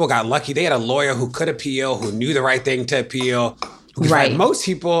these people got lucky. They had a lawyer who could appeal, who knew the right thing to appeal. Right. Like most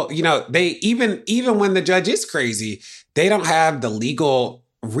people, they even when the judge is crazy, they don't have the legal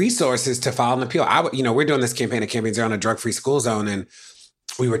resources to file an appeal. We're doing this campaign at Campaign Zero on a drug-free school zone, and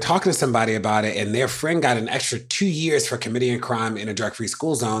we were talking to somebody about it, and their friend got an extra 2 years for committing a crime in a drug-free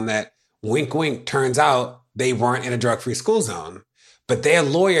school zone that, wink, wink, turns out they weren't in a drug-free school zone. But their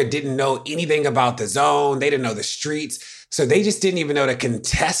lawyer didn't know anything about the zone. They didn't know the streets. So they just didn't even know to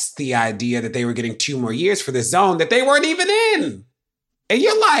contest the idea that they were getting 2 more years for the zone that they weren't even in. And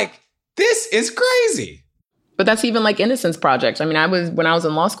you're like, this is crazy. But that's even like Innocence Project. I mean, when I was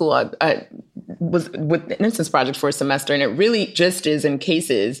in law school, I was with Innocence Project for a semester, and it really just is in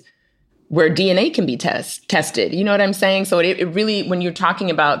cases where DNA can be tested. You know what I'm saying? So it really, when you're talking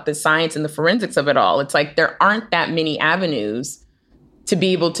about the science and the forensics of it all, it's like there aren't that many avenues to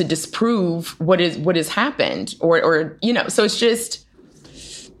be able to disprove what has happened, or so it's just,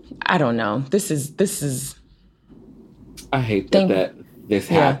 I don't know. This is. I hate that this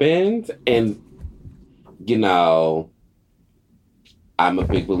happened, and I'm a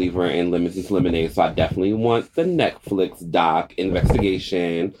big believer in lemons and lemonade, so I definitely want the Netflix doc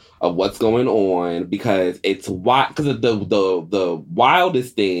investigation of what's going on, because it's because the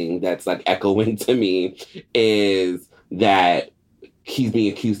wildest thing that's like echoing to me is that he's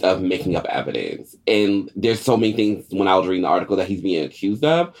being accused of making up evidence. And there's so many things when I was reading the article that he's being accused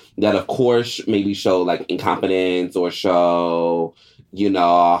of that, of course, maybe show like incompetence or show,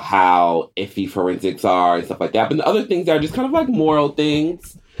 how iffy forensics are and stuff like that. But the other things are just kind of like moral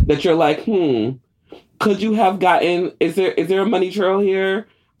things that you're like, could you have gotten, is there a money trail here?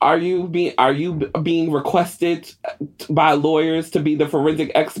 Are you being requested by lawyers to be the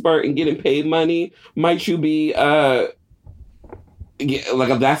forensic expert and getting paid money? Might you be, that's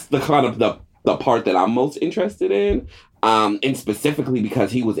the kind of the part that I'm most interested in. And specifically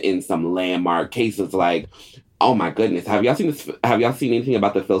because he was in some landmark cases like, oh my goodness, have y'all seen anything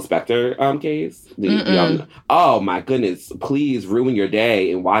about the Phil Spector case? Oh my goodness, please ruin your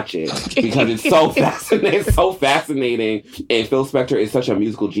day and watch it because it's so fascinating. It's so fascinating. And Phil Spector is such a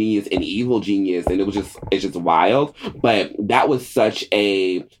musical genius, an evil genius, and it's just wild. But that was such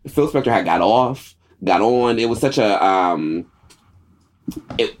a Phil Spector had got on. It was such a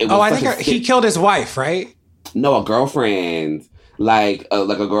I think he killed his wife, right? No, a girlfriend, like a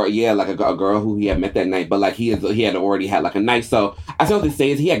girl, a girl who he had met that night. But like he had already had like a night. So I think what they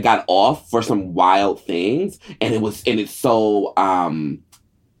say is he had got off for some wild things, and it's so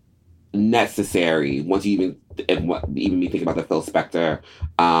necessary once you even me thinking about the Phil Spector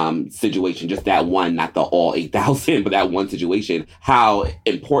situation, just that one, not the all 8,000, but that one situation, how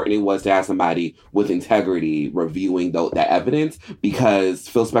important it was to have somebody with integrity reviewing that evidence, because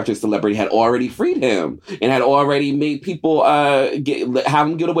Phil Spector's celebrity had already freed him and had already made people have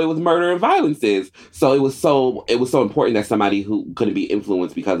him get away with murder and violences. So it was so important that somebody who couldn't be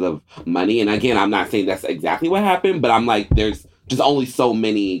influenced because of money. And again, I'm not saying that's exactly what happened, but I'm like, there's just only so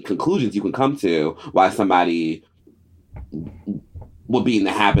many conclusions you can come to why somebody would be in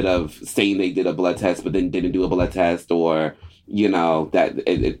the habit of saying they did a blood test but then didn't do a blood test, or that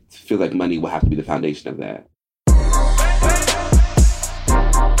it feels like money will have to be the foundation of that.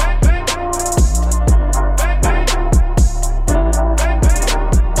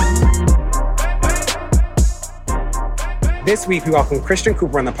 This week, we welcome Christian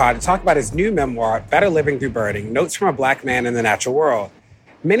Cooper on the pod to talk about his new memoir, Better Living Through Birding, Notes from a Black Man in the Natural World.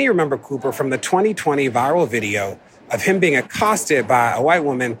 Many remember Cooper from the 2020 viral video of him being accosted by a white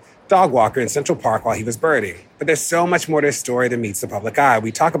woman dog walker in Central Park while he was birding. But there's so much more to his story than meets the public eye.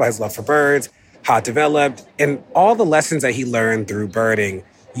 We talk about his love for birds, how it developed, and all the lessons that he learned through birding.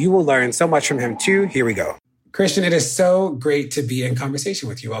 You will learn so much from him, too. Here we go. Christian, it is so great to be in conversation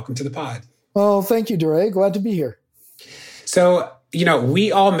with you. Welcome to the pod. Well, thank you, DeRay. Glad to be here. So,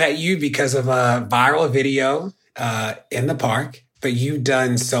 we all met you because of a viral video in the park, but you've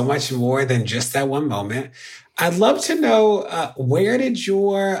done so much more than just that one moment. I'd love to know, where did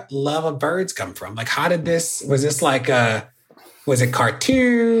your love of birds come from? Like, was it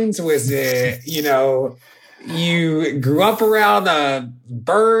cartoons? Was it, you grew up around a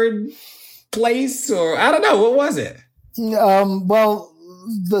bird place, or I don't know, what was it? Well,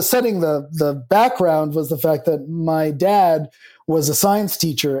 the setting, the background was the fact that my dad was a science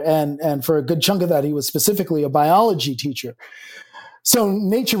teacher, and for a good chunk of that, he was specifically a biology teacher. So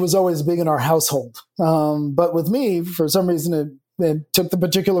nature was always big in our household. But with me, for some reason, it took the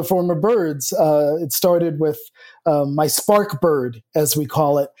particular form of birds. It started with my spark bird, as we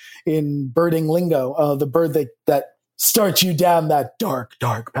call it in birding lingo, the bird that starts you down that dark,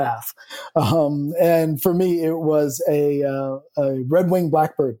 dark path. And for me, it was a red-winged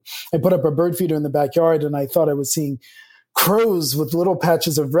blackbird. I put up a bird feeder in the backyard, and I thought I was seeing crows with little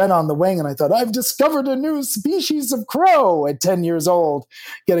patches of red on the wing. And I thought, I've discovered a new species of crow at 10 years old,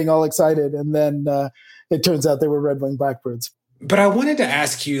 getting all excited. And then it turns out they were red-winged blackbirds. But I wanted to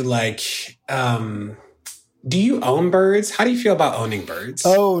ask you, like, do you own birds? How do you feel about owning birds?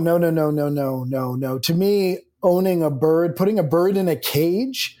 Oh, no. To me, owning a bird, putting a bird in a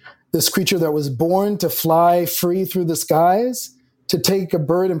cage, this creature that was born to fly free through the skies, to take a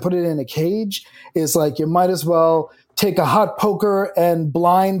bird and put it in a cage is like you might as well take a hot poker and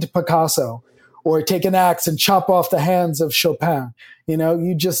blind Picasso, or take an axe and chop off the hands of Chopin. You know,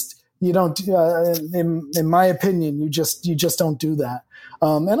 you don't, in my opinion, you just don't do that.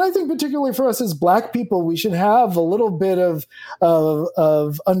 And I think particularly for us as Black people, we should have a little bit of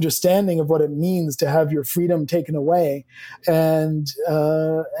understanding of what it means to have your freedom taken away, and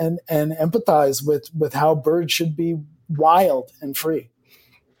empathize with how birds should be wild and free.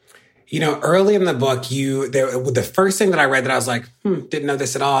 You know, early in the book, the first thing that I read that I was like, didn't know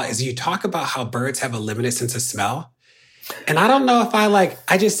this at all, is you talk about how birds have a limited sense of smell. And I don't know if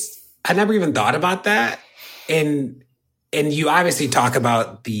I never even thought about that. And you obviously talk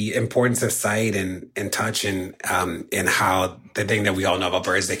about the importance of sight and touch and how the thing that we all know about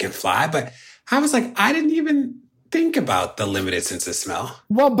birds, they can fly. But I was like, I didn't even think about the limited sense of smell.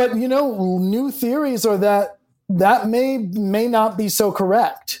 Well, but you know, new theories are that may not be so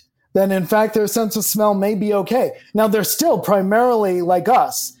correct. Then in fact, their sense of smell may be okay. Now they're still primarily like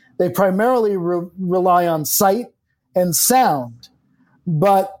us. They primarily rely on sight and sound,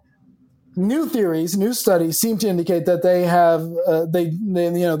 but new theories, new studies seem to indicate that they have,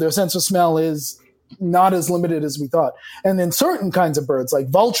 their sense of smell is not as limited as we thought. And in certain kinds of birds, like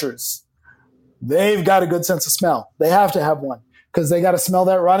vultures, they've got a good sense of smell. They have to have one because they got to smell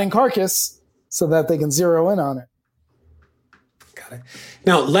that rotting carcass so that they can zero in on it. Got it.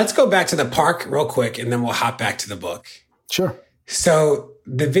 Now let's go back to the park real quick, and then we'll hop back to the book. Sure. So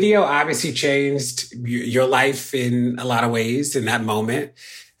the video obviously changed your life in a lot of ways in that moment.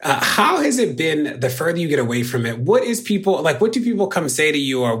 How has it been the further you get away from it? What do people come say to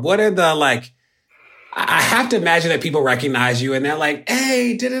you, or what are the, like, I have to imagine that people recognize you and they're like,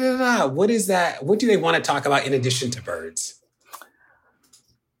 hey, da-da-da-da. What is that? What do they want to talk about in addition to birds?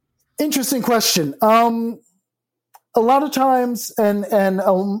 Interesting question. A lot of times, and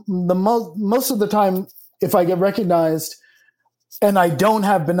most of the time, if I get recognized and I don't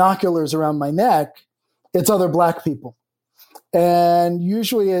have binoculars around my neck, it's other Black people. And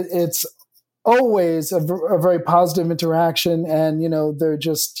usually it's always a very positive interaction. And, you know, they're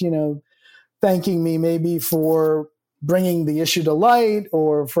just, you know, thanking me maybe for bringing the issue to light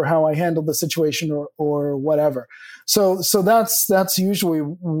or for how I handled the situation or whatever. So that's usually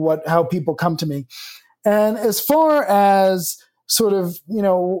how people come to me. And as far as sort of, you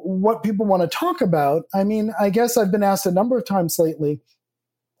know, what people want to talk about, I mean, I guess I've been asked a number of times lately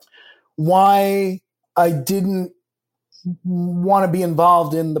why I didn't want to be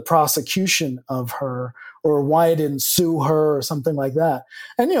involved in the prosecution of her, or why I didn't sue her or something like that.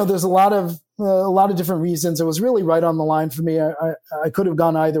 And, you know, there's a lot of different reasons. It was really right on the line for me. I could have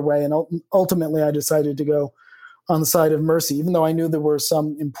gone either way. And ultimately I decided to go on the side of mercy, even though I knew there were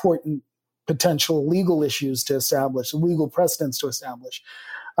some important potential legal issues to establish, legal precedents to establish.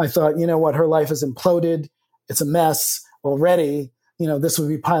 I thought, you know what, her life is imploded. It's a mess already. You know, this would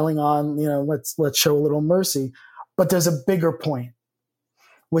be piling on, you know, let's show a little mercy. But there's a bigger point,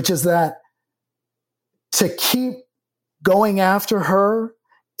 which is that to keep going after her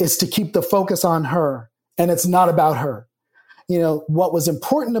is to keep the focus on her, and it's not about her. You know, what was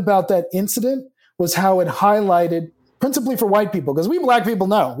important about that incident was how it highlighted, principally for white people, because we Black people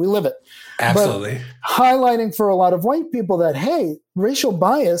know, we live it. Absolutely. But highlighting for a lot of white people that, hey, racial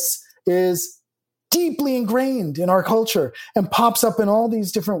bias is deeply ingrained in our culture and pops up in all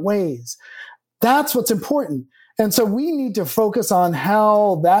these different ways. That's what's important. And so we need to focus on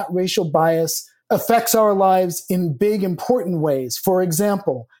how that racial bias affects our lives in big, important ways. For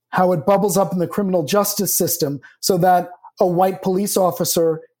example, how it bubbles up in the criminal justice system so that a white police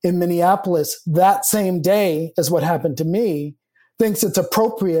officer in Minneapolis that same day as what happened to me thinks it's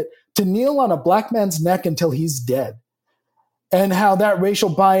appropriate to kneel on a Black man's neck until he's dead. And how that racial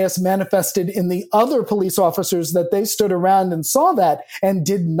bias manifested in the other police officers that they stood around and saw that and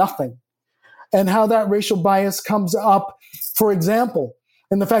did nothing. and how that racial bias comes up, for example,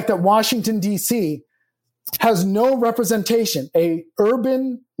 in the fact that Washington, D.C. has no representation, a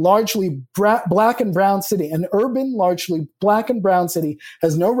urban, largely black and brown city, an urban, largely black and brown city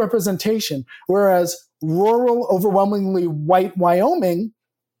has no representation, whereas rural, overwhelmingly white Wyoming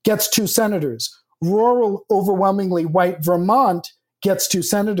gets 2 senators. Rural, overwhelmingly white Vermont gets 2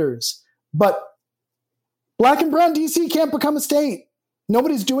 senators. But black and brown D.C. can't become a state.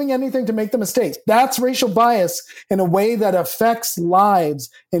 Nobody's doing anything to make them a state. That's racial bias in a way that affects lives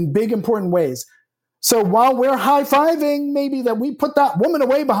in big, important ways. So while we're high-fiving maybe that we put that woman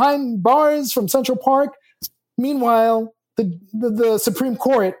away behind bars from Central Park, meanwhile, the Supreme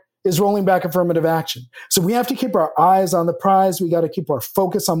Court is rolling back affirmative action. So we have to keep our eyes on the prize. We got to keep our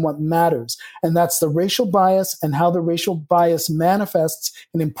focus on what matters. And that's the racial bias and how the racial bias manifests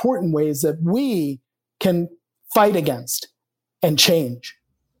in important ways that we can fight against and change.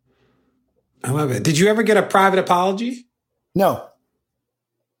 I love it. Did you ever get a private apology? No.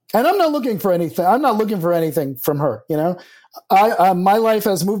 And I'm not looking for anything. I'm not looking for anything from her. You know, my life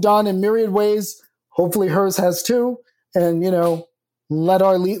has moved on in myriad ways. Hopefully hers has too. And, you know, let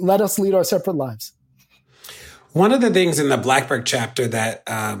us lead our separate lives. One of the things in the Blackbird chapter that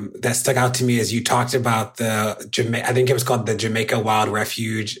that stuck out to me is you talked about I think it was called the Jamaica Wild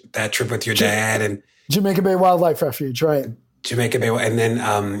Refuge, that trip with your dad, and Jamaica Bay Wildlife Refuge, right? Jamaica Bay, and then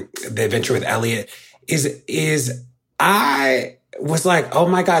the adventure with Elliot. I was like, oh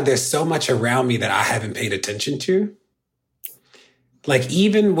my God, there's so much around me that I haven't paid attention to. Like,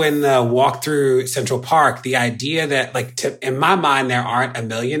 even when the walk through Central Park, the idea that, like, in my mind, there aren't a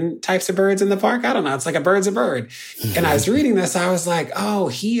million types of birds in the park. I don't know. It's like a bird's a bird. And I was reading this. I was like, oh,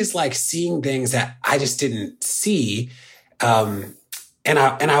 he is like seeing things that I just didn't see. And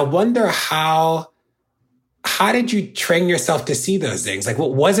I wonder how did you train yourself to see those things? Like,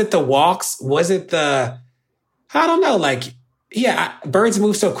 what was it? The walks? Was it I don't know, like, yeah, birds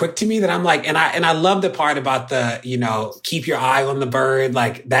move so quick to me that I'm like, and I love the part about the, you know, keep your eye on the bird,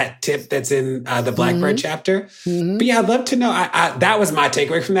 like that tip that's in the Blackbird chapter. Mm-hmm. But yeah, I'd love to know. That was my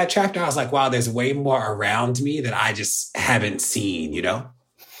takeaway from that chapter. I was like, wow, there's way more around me that I just haven't seen, you know?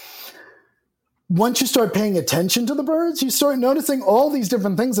 Once you start paying attention to the birds, you start noticing all these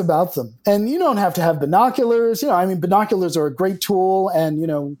different things about them. And you don't have to have binoculars. You know, I mean, binoculars are a great tool. And, you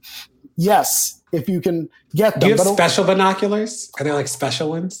know, yes, if you can get them. Do you have special binoculars? Are they like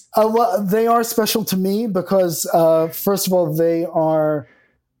special ones? Well, they are special to me because, first of all, they are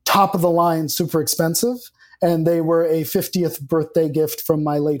top of the line, super expensive. And they were a 50th birthday gift from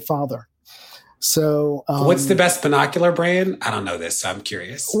my late father. So what's the best binocular brand? I don't know this, so I'm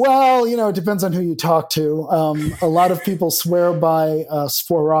curious. Well, you know, it depends on who you talk to. A lot of people swear by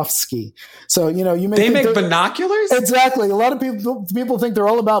Swarovski. So, you know, they make binoculars? Exactly. A lot of people think they're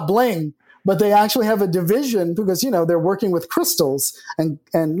all about bling, but they actually have a division because, you know, they're working with crystals and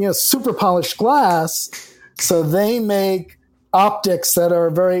you know, super polished glass. So they make optics that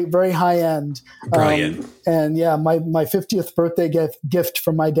are very, very high end. Brilliant. And yeah, my 50th birthday gift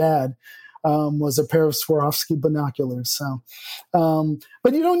from my dad was a pair of Swarovski binoculars. So,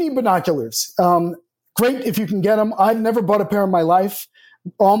 but you don't need binoculars. Great if you can get them. I've never bought a pair in my life.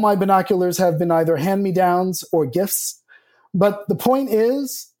 All my binoculars have been either hand-me-downs or gifts. But the point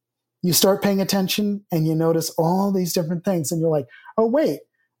is, you start paying attention and you notice all these different things. And you're like, oh, wait,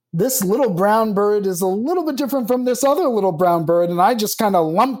 this little brown bird is a little bit different from this other little brown bird. And I just kind of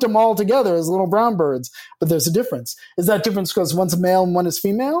lumped them all together as little brown birds. But there's a difference. Is that difference because one's male and one is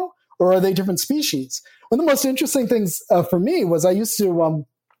female? Or are they different species? One of the most interesting things for me was I used to,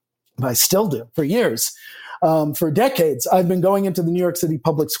 I still do for years, for decades, I've been going into the New York City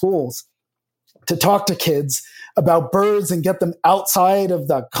public schools to talk to kids about birds and get them outside of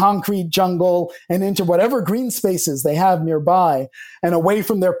the concrete jungle and into whatever green spaces they have nearby and away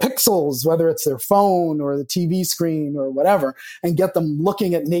from their pixels, whether it's their phone or the TV screen or whatever, and get them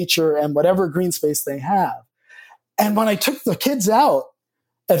looking at nature and whatever green space they have. And when I took the kids out,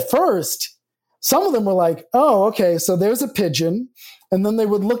 at first, some of them were like, oh, okay, so there's a pigeon. And then they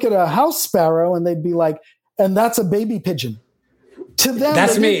would look at a house sparrow and they'd be like, and that's a baby pigeon. To them,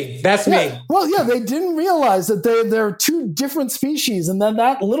 that's me. That's me. Well, yeah, they didn't realize that there are two different species. And then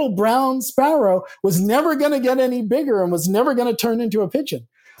that little brown sparrow was never going to get any bigger and was never going to turn into a pigeon.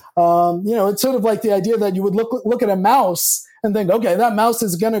 You know, it's sort of like the idea that you would look at a mouse and think, okay, that mouse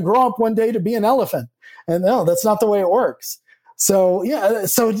is going to grow up one day to be an elephant. And no, that's not the way it works. So, yeah,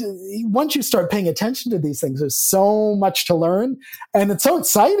 so once you start paying attention to these things, there's so much to learn and it's so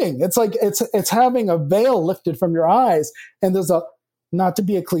exciting. It's like, it's having a veil lifted from your eyes and there's a not to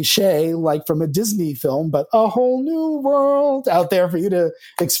be a cliche like from a Disney film, but a whole new world out there for you to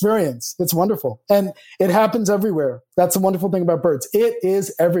experience. It's wonderful. And it happens everywhere. That's the wonderful thing about birds. It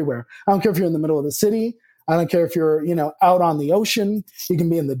is everywhere. I don't care if you're in the middle of the city. I don't care if you're, out on the ocean. You can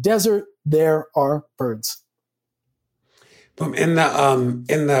be in the desert. There are birds. In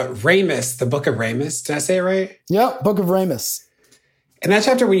the Ramus, the Book of Ramus, did I say it right? Yeah, Book of Ramus. In that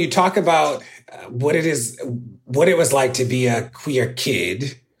chapter, when you talk about what it was like to be a queer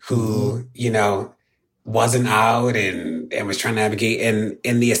kid who, wasn't out and was trying to navigate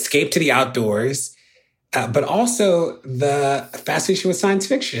and the escape to the outdoors, but also the fascination with science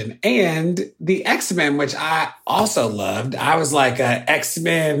fiction and the X-Men, which I also loved. I was like a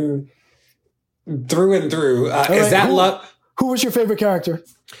X-Men through and through. Is that love? Who was your favorite character?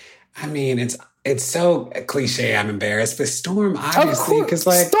 I mean, it's so cliche. I'm embarrassed, but Storm, obviously, because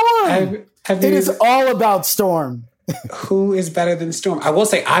Storm. It is all about Storm. Who is better than Storm? I will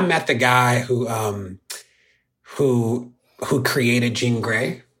say I met the guy who created Jean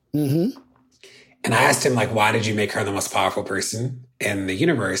Grey, and I asked him why did you make her the most powerful person in the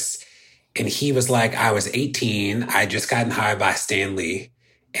universe? And he was like, I was 18. I just gotten hired by Stan Lee.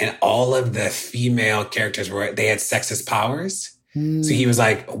 And all of the female characters they had sexist powers. So he was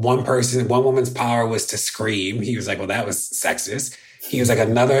like, one woman's power was to scream. He was like, well, that was sexist. He was like,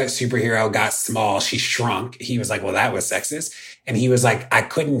 another superhero got small. She shrunk. He was like, well, that was sexist. And he was like, I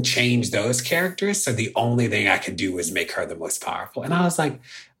couldn't change those characters. So the only thing I could do was make her the most powerful. And I was like,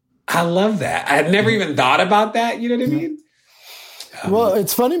 I love that. I had never even thought about that. You know what I mean? Well,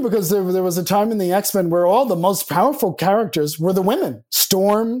 it's funny because there was a time in the X-Men where all the most powerful characters were the women.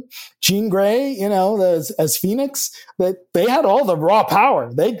 Storm, Jean Grey, as Phoenix, that they had all the raw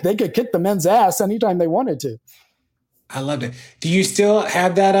power. They could kick the men's ass anytime they wanted to. I loved it. Do you still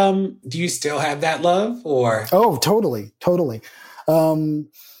have that? Love or? Oh, totally.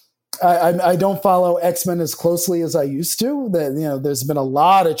 I don't follow X-Men as closely as I used to. There's been a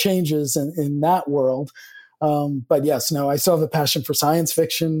lot of changes in that world. But yes, I still have a passion for science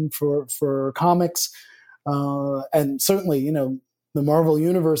fiction, for comics. And certainly, the Marvel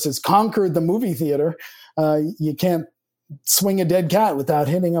Universe has conquered the movie theater. You can't swing a dead cat without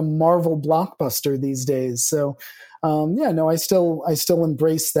hitting a Marvel blockbuster these days. So, I still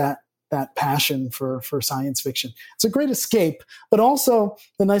embrace that passion for science fiction. It's a great escape, but also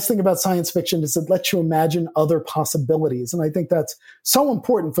the nice thing about science fiction is it lets you imagine other possibilities. And I think that's so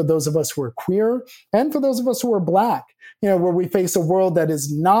important for those of us who are queer and for those of us who are Black, where we face a world that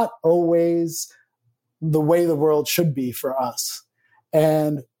is not always the way the world should be for us.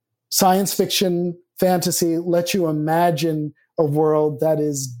 And science fiction, fantasy lets you imagine a world that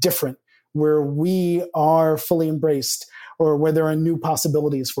is different, where we are fully embraced, or where there are new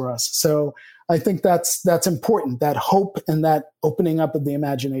possibilities for us. So I think that's important, that hope and that opening up of the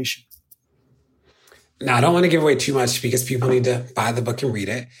imagination. Now, I don't want to give away too much because people need to buy the book and read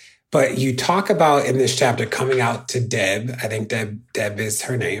it. But you talk about in this chapter coming out to Deb. I think Deb is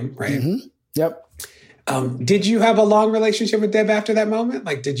her name, right? Mm-hmm. Yep. Did you have a long relationship with Deb after that moment?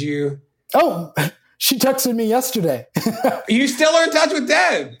 Did you? Oh, she texted me yesterday. You still are in touch with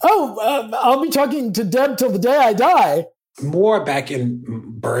Deb? Oh, I'll be talking to Deb till the day I die. More back in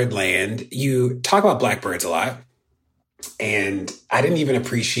Birdland, you talk about blackbirds a lot. And I didn't even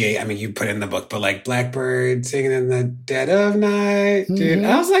appreciate, you put in the book, but blackbird singing in the dead of night. Dude, mm-hmm.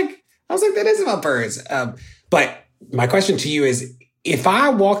 I was like, that is about birds. But my question to you is, if I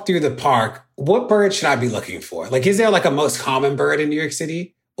walk through the park, what bird should I be looking for? Is there a most common bird in New York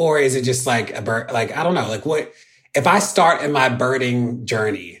City? Or is it just a bird? I don't know. What, if I start in my birding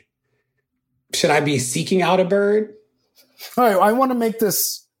journey, should I be seeking out a bird? All right, I want to make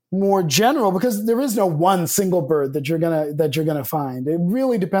this more general because there is no one single bird that you're gonna find. It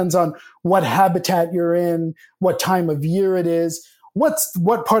really depends on what habitat you're in, what time of year it is, what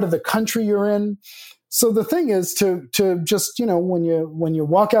part of the country you're in. So the thing is to just when you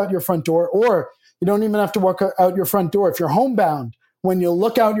walk out your front door, or you don't even have to walk out your front door if you're homebound. When you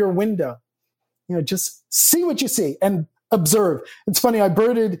look out your window, just see what you see and observe. It's funny. I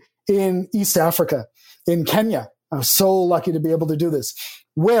birded in East Africa, in Kenya. I was so lucky to be able to do this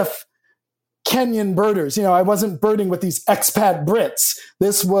with Kenyan birders. I wasn't birding with these expat Brits.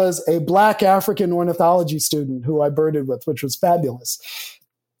 This was a Black African ornithology student who I birded with, which was fabulous.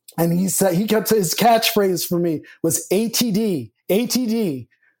 And he kept his catchphrase for me was ATD,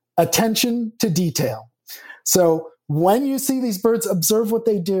 attention to detail. So when you see these birds, observe what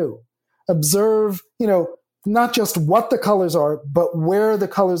they do. Observe, not just what the colors are, but where the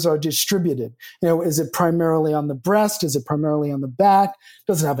colors are distributed. Is it primarily on the breast? Is it primarily on the back?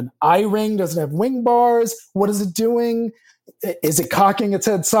 Does it have an eye ring? Does it have wing bars? What is it doing? Is it cocking its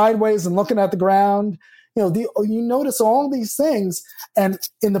head sideways and looking at the ground? You notice all these things, and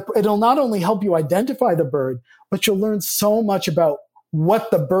it'll not only help you identify the bird, but you'll learn so much about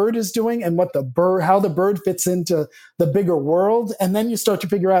what the bird is doing and how the bird fits into the bigger world. And then you start to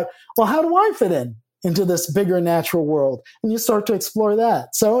figure out, well, how do I fit into this bigger natural world? And you start to explore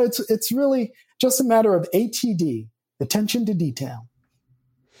that. So it's really just a matter of ATD, attention to detail.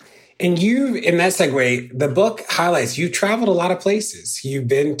 And in that segue, the book highlights you've traveled a lot of places. You've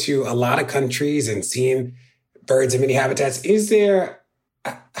been to a lot of countries and seen birds in many habitats. Is there,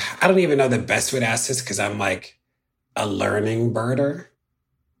 I don't even know the best way to ask this because I'm like a learning birder,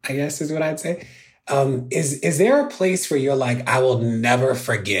 I guess is what I'd say. Is there a place where you're like, I will never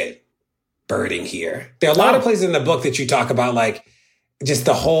forget birding here? There are a lot of places in the book that you talk about, like just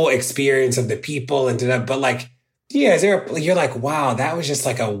the whole experience of the people but like, yeah, you're like, wow, that was just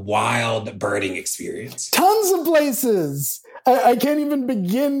like a wild birding experience. Tons of places. I can't even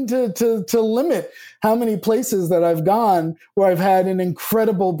begin to limit how many places that I've gone where I've had an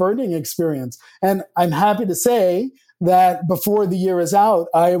incredible birding experience. And I'm happy to say that before the year is out,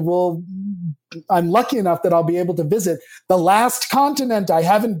 I'm lucky enough that I'll be able to visit the last continent I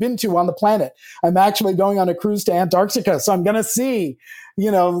haven't been to on the planet. I'm actually going on a cruise to Antarctica, so I'm going to see,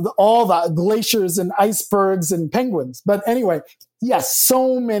 all the glaciers and icebergs and penguins. But anyway, yes,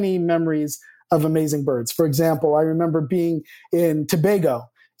 so many memories of amazing birds. For example, I remember being in Tobago,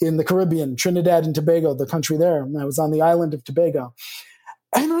 in the Caribbean, Trinidad and Tobago, the country there. And I was on the island of Tobago.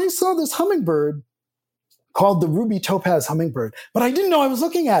 And I saw this hummingbird called the ruby topaz hummingbird. But I didn't know I was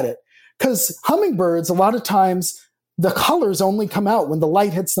looking at it, because hummingbirds, a lot of times, the colors only come out when the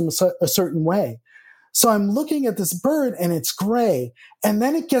light hits them a certain way. So I'm looking at this bird and it's gray. And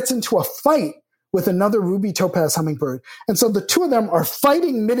then it gets into a fight with another ruby topaz hummingbird. And so the two of them are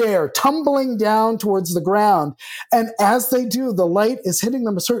fighting midair, tumbling down towards the ground. And as they do, the light is hitting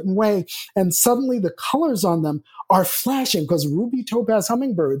them a certain way. And suddenly the colors on them are flashing, because ruby topaz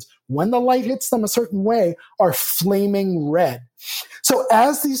hummingbirds, when the light hits them a certain way, are flaming red. So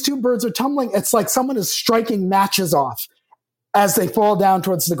as these two birds are tumbling, it's like someone is striking matches off as they fall down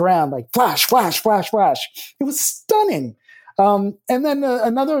towards the ground, like flash, flash, flash, flash. It was stunning. And then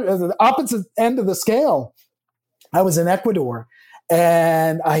the opposite end of the scale, I was in Ecuador,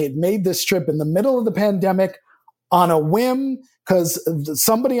 and I had made this trip in the middle of the pandemic on a whim, because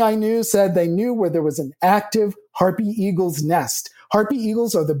somebody I knew said they knew where there was an active harpy eagle's nest. Harpy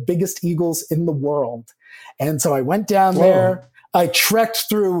eagles are the biggest eagles in the world. And so I went down there. I trekked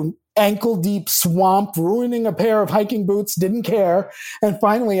through ankle-deep swamp, ruining a pair of hiking boots, didn't care. And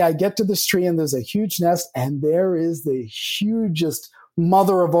finally, I get to this tree, and there's a huge nest, and there is the hugest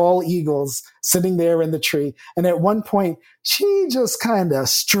mother of all eagles sitting there in the tree. And at one point, she just kind of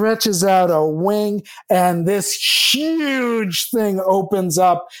stretches out a wing, and this huge thing opens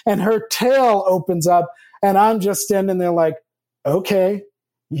up, and her tail opens up, and I'm just standing there like, okay,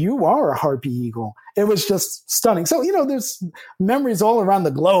 you are a harpy eagle. It was just stunning. So, there's memories all around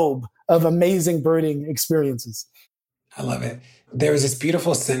the globe of amazing birding experiences. I love it. There was this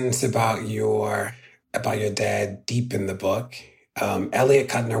beautiful sentence about your dad deep in the book. Elliot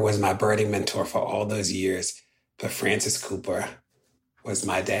Cutner was my birding mentor for all those years, but Francis Cooper was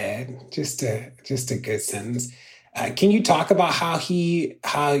my dad. Just a good sentence. Can you talk about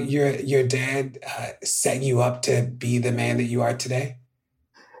how your dad set you up to be the man that you are today?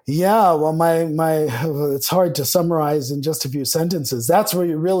 Yeah, well, it's hard to summarize in just a few sentences. That's where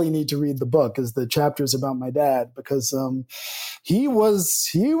you really need to read the book, is the chapters about my dad, because he was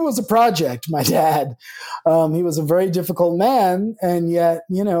a project, my dad. He was a very difficult man, and yet,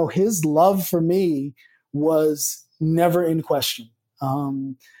 his love for me was never in question.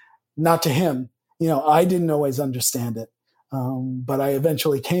 Not to him. I didn't always understand it, but I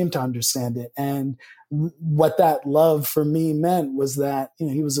eventually came to understand it. And what that love for me meant was that,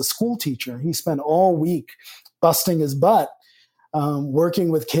 he was a school teacher. He spent all week busting his butt,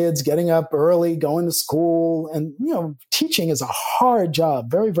 working with kids, getting up early, going to school. And, teaching is a hard job,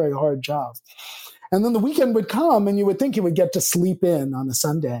 very, very hard job. And then the weekend would come, and you would think he would get to sleep in on a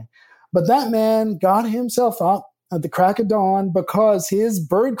Sunday. But that man got himself up at the crack of dawn because his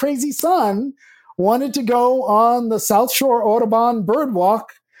bird crazy son wanted to go on the South Shore Audubon bird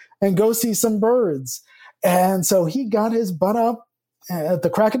walk and go see some birds. And so he got his butt up at the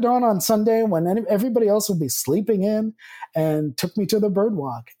crack of dawn on Sunday when everybody else would be sleeping in, and took me to the bird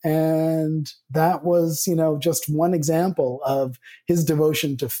walk. And that was, just one example of his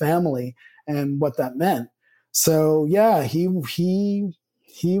devotion to family and what that meant. So yeah, he was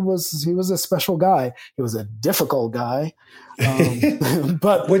a special guy. He was a difficult guy.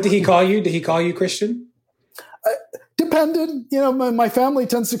 But what did he call you? Did he call you Christian? Depended. My family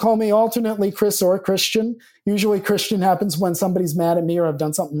tends to call me alternately Chris or Christian. Usually Christian happens when somebody's mad at me or I've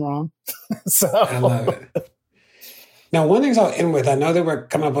done something wrong. So I love it. Now, one thing I'll end with, I know that we're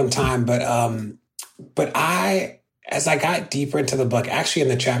coming up on time, but as I got deeper into the book, actually in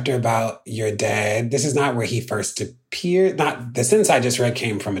the chapter about your dad, this is not where he first appeared. Not the sentence I just read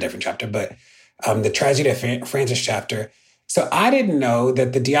came from a different chapter, but the Tragedy of Francis chapter. So I didn't know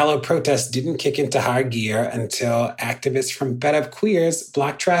that the Diallo protests didn't kick into high gear until activists from Fed Up Queers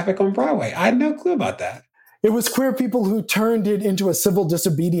blocked traffic on Broadway. I had no clue about that. It was queer people who turned it into a civil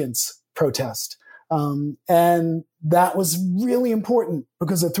disobedience protest. And that was really important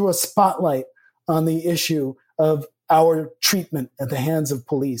because it threw a spotlight on the issue of our treatment at the hands of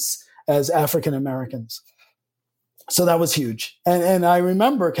police as African Americans. So that was huge. And I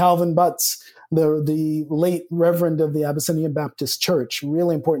remember Calvin Butts, the late reverend of the Abyssinian Baptist Church,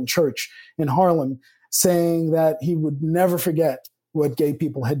 really important church in Harlem, saying that he would never forget what gay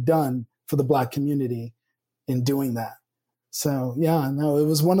people had done for the Black community in doing that. So yeah, no, it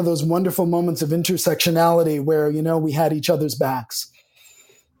was one of those wonderful moments of intersectionality where, we had each other's backs.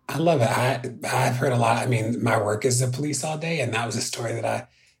 I love it. I've heard a lot. I mean, my work is the police all day, and that was a story that I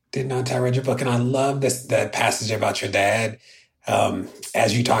didn't know until I read your book. And I love the passage about your dad,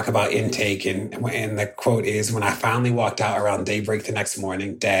 as you talk about intake. And the quote is, "When I finally walked out around daybreak the next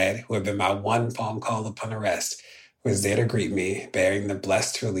morning, Dad, who had been my one phone call upon arrest, was there to greet me, bearing the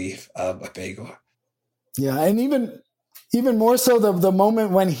blessed relief of a bagel." Yeah, and even more so the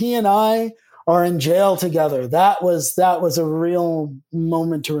moment when he and I are in jail together. That was a real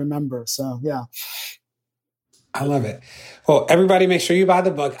moment to remember. So yeah. I love it. Well, everybody make sure you buy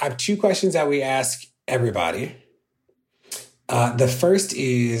the book. I have 2 questions that we ask everybody. The first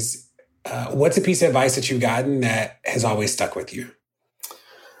is, what's a piece of advice that you've gotten that has always stuck with you?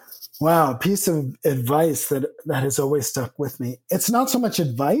 Wow, a piece of advice that has always stuck with me. It's not so much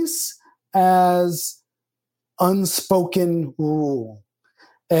advice as unspoken rule.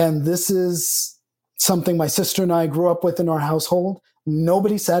 And this is something my sister and I grew up with in our household.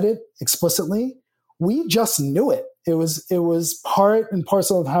 Nobody said it explicitly. We just knew it. It was part and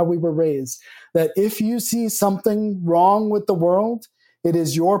parcel of how we were raised, that if you see something wrong with the world, it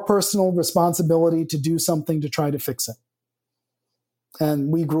is your personal responsibility to do something to try to fix it.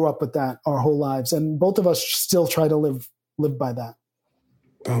 And we grew up with that our whole lives. And both of us still try to live by that.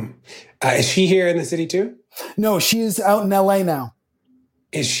 Boom. Is she here in the city too? No, she's out in LA now.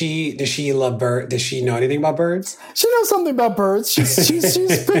 Does she love birds? Does she know anything about birds? She knows something about birds. She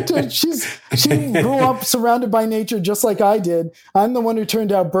grew up surrounded by nature just like I did. I'm the one who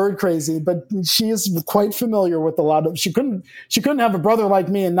turned out bird crazy, but she is quite familiar with a lot of. She couldn't have a brother like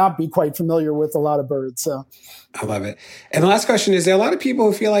me and not be quite familiar with a lot of birds. So I love it. And the last question is: there are a lot of people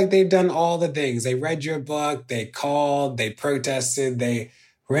who feel like they've done all the things. They read your book, they called, they protested, they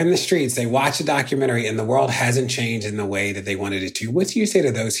were in the streets, they watched a documentary, and the world hasn't changed in the way that they wanted it to. What do you say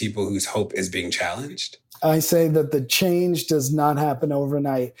to those people whose hope is being challenged? I say that the change does not happen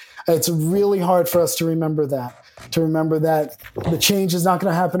overnight. It's really hard for us to remember that the change is not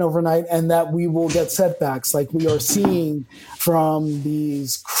going to happen overnight and that we will get setbacks like we are seeing from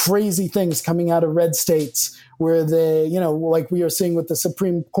these crazy things coming out of red states where they, like we are seeing with the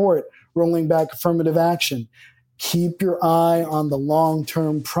Supreme Court rolling back affirmative action. Keep your eye on the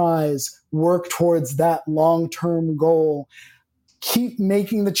long-term prize. Work towards that long-term goal. Keep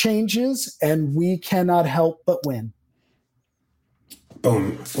making the changes, and we cannot help but win.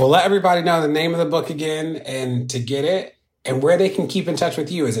 Boom. Well, let everybody know the name of the book again and to get it and where they can keep in touch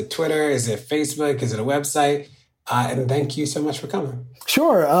with you. Is it Twitter? Is it Facebook? Is it a website? And thank you so much for coming.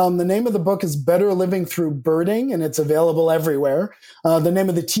 Sure. The name of the book is Better Living Through Birding, and it's available everywhere. The name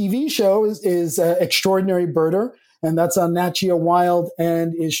of the TV show is Extraordinary Birder, and that's on Nat Geo Wild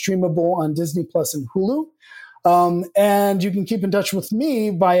and is streamable on Disney Plus and Hulu. And you can keep in touch with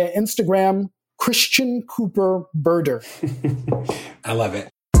me via Instagram, Christian Cooper Birder. I love it.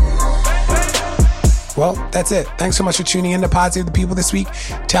 Well, that's it. Thanks so much for tuning in to Pod Save the People this week.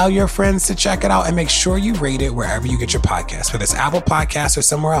 Tell your friends to check it out and make sure you rate it wherever you get your podcasts, whether it's Apple Podcasts or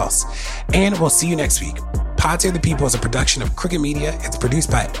somewhere else. And we'll see you next week. Pod Save the People is a production of Crooked Media. It's produced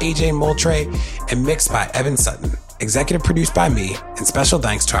by AJ Moultrie and mixed by Evan Sutton. Executive produced by me, and special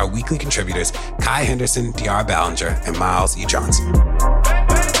thanks to our weekly contributors, Kai Henderson, DR Ballinger, and Miles E. Johnson.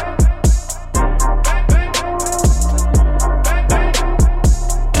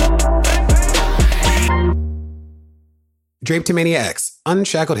 Drapetomania X,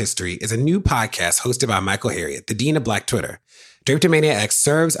 Unshackled History, is a new podcast hosted by Michael Harriot, the dean of Black Twitter. Drapetomania X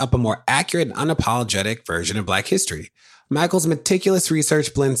serves up a more accurate and unapologetic version of Black history. Michael's meticulous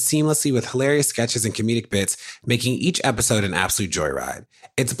research blends seamlessly with hilarious sketches and comedic bits, making each episode an absolute joyride.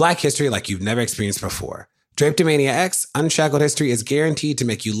 It's Black history like you've never experienced before. Drapetomania X, Unshackled History, is guaranteed to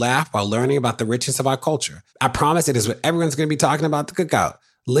make you laugh while learning about the richness of our culture. I promise it is what everyone's going to be talking about at the cookout.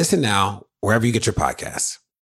 Listen now, wherever you get your podcasts.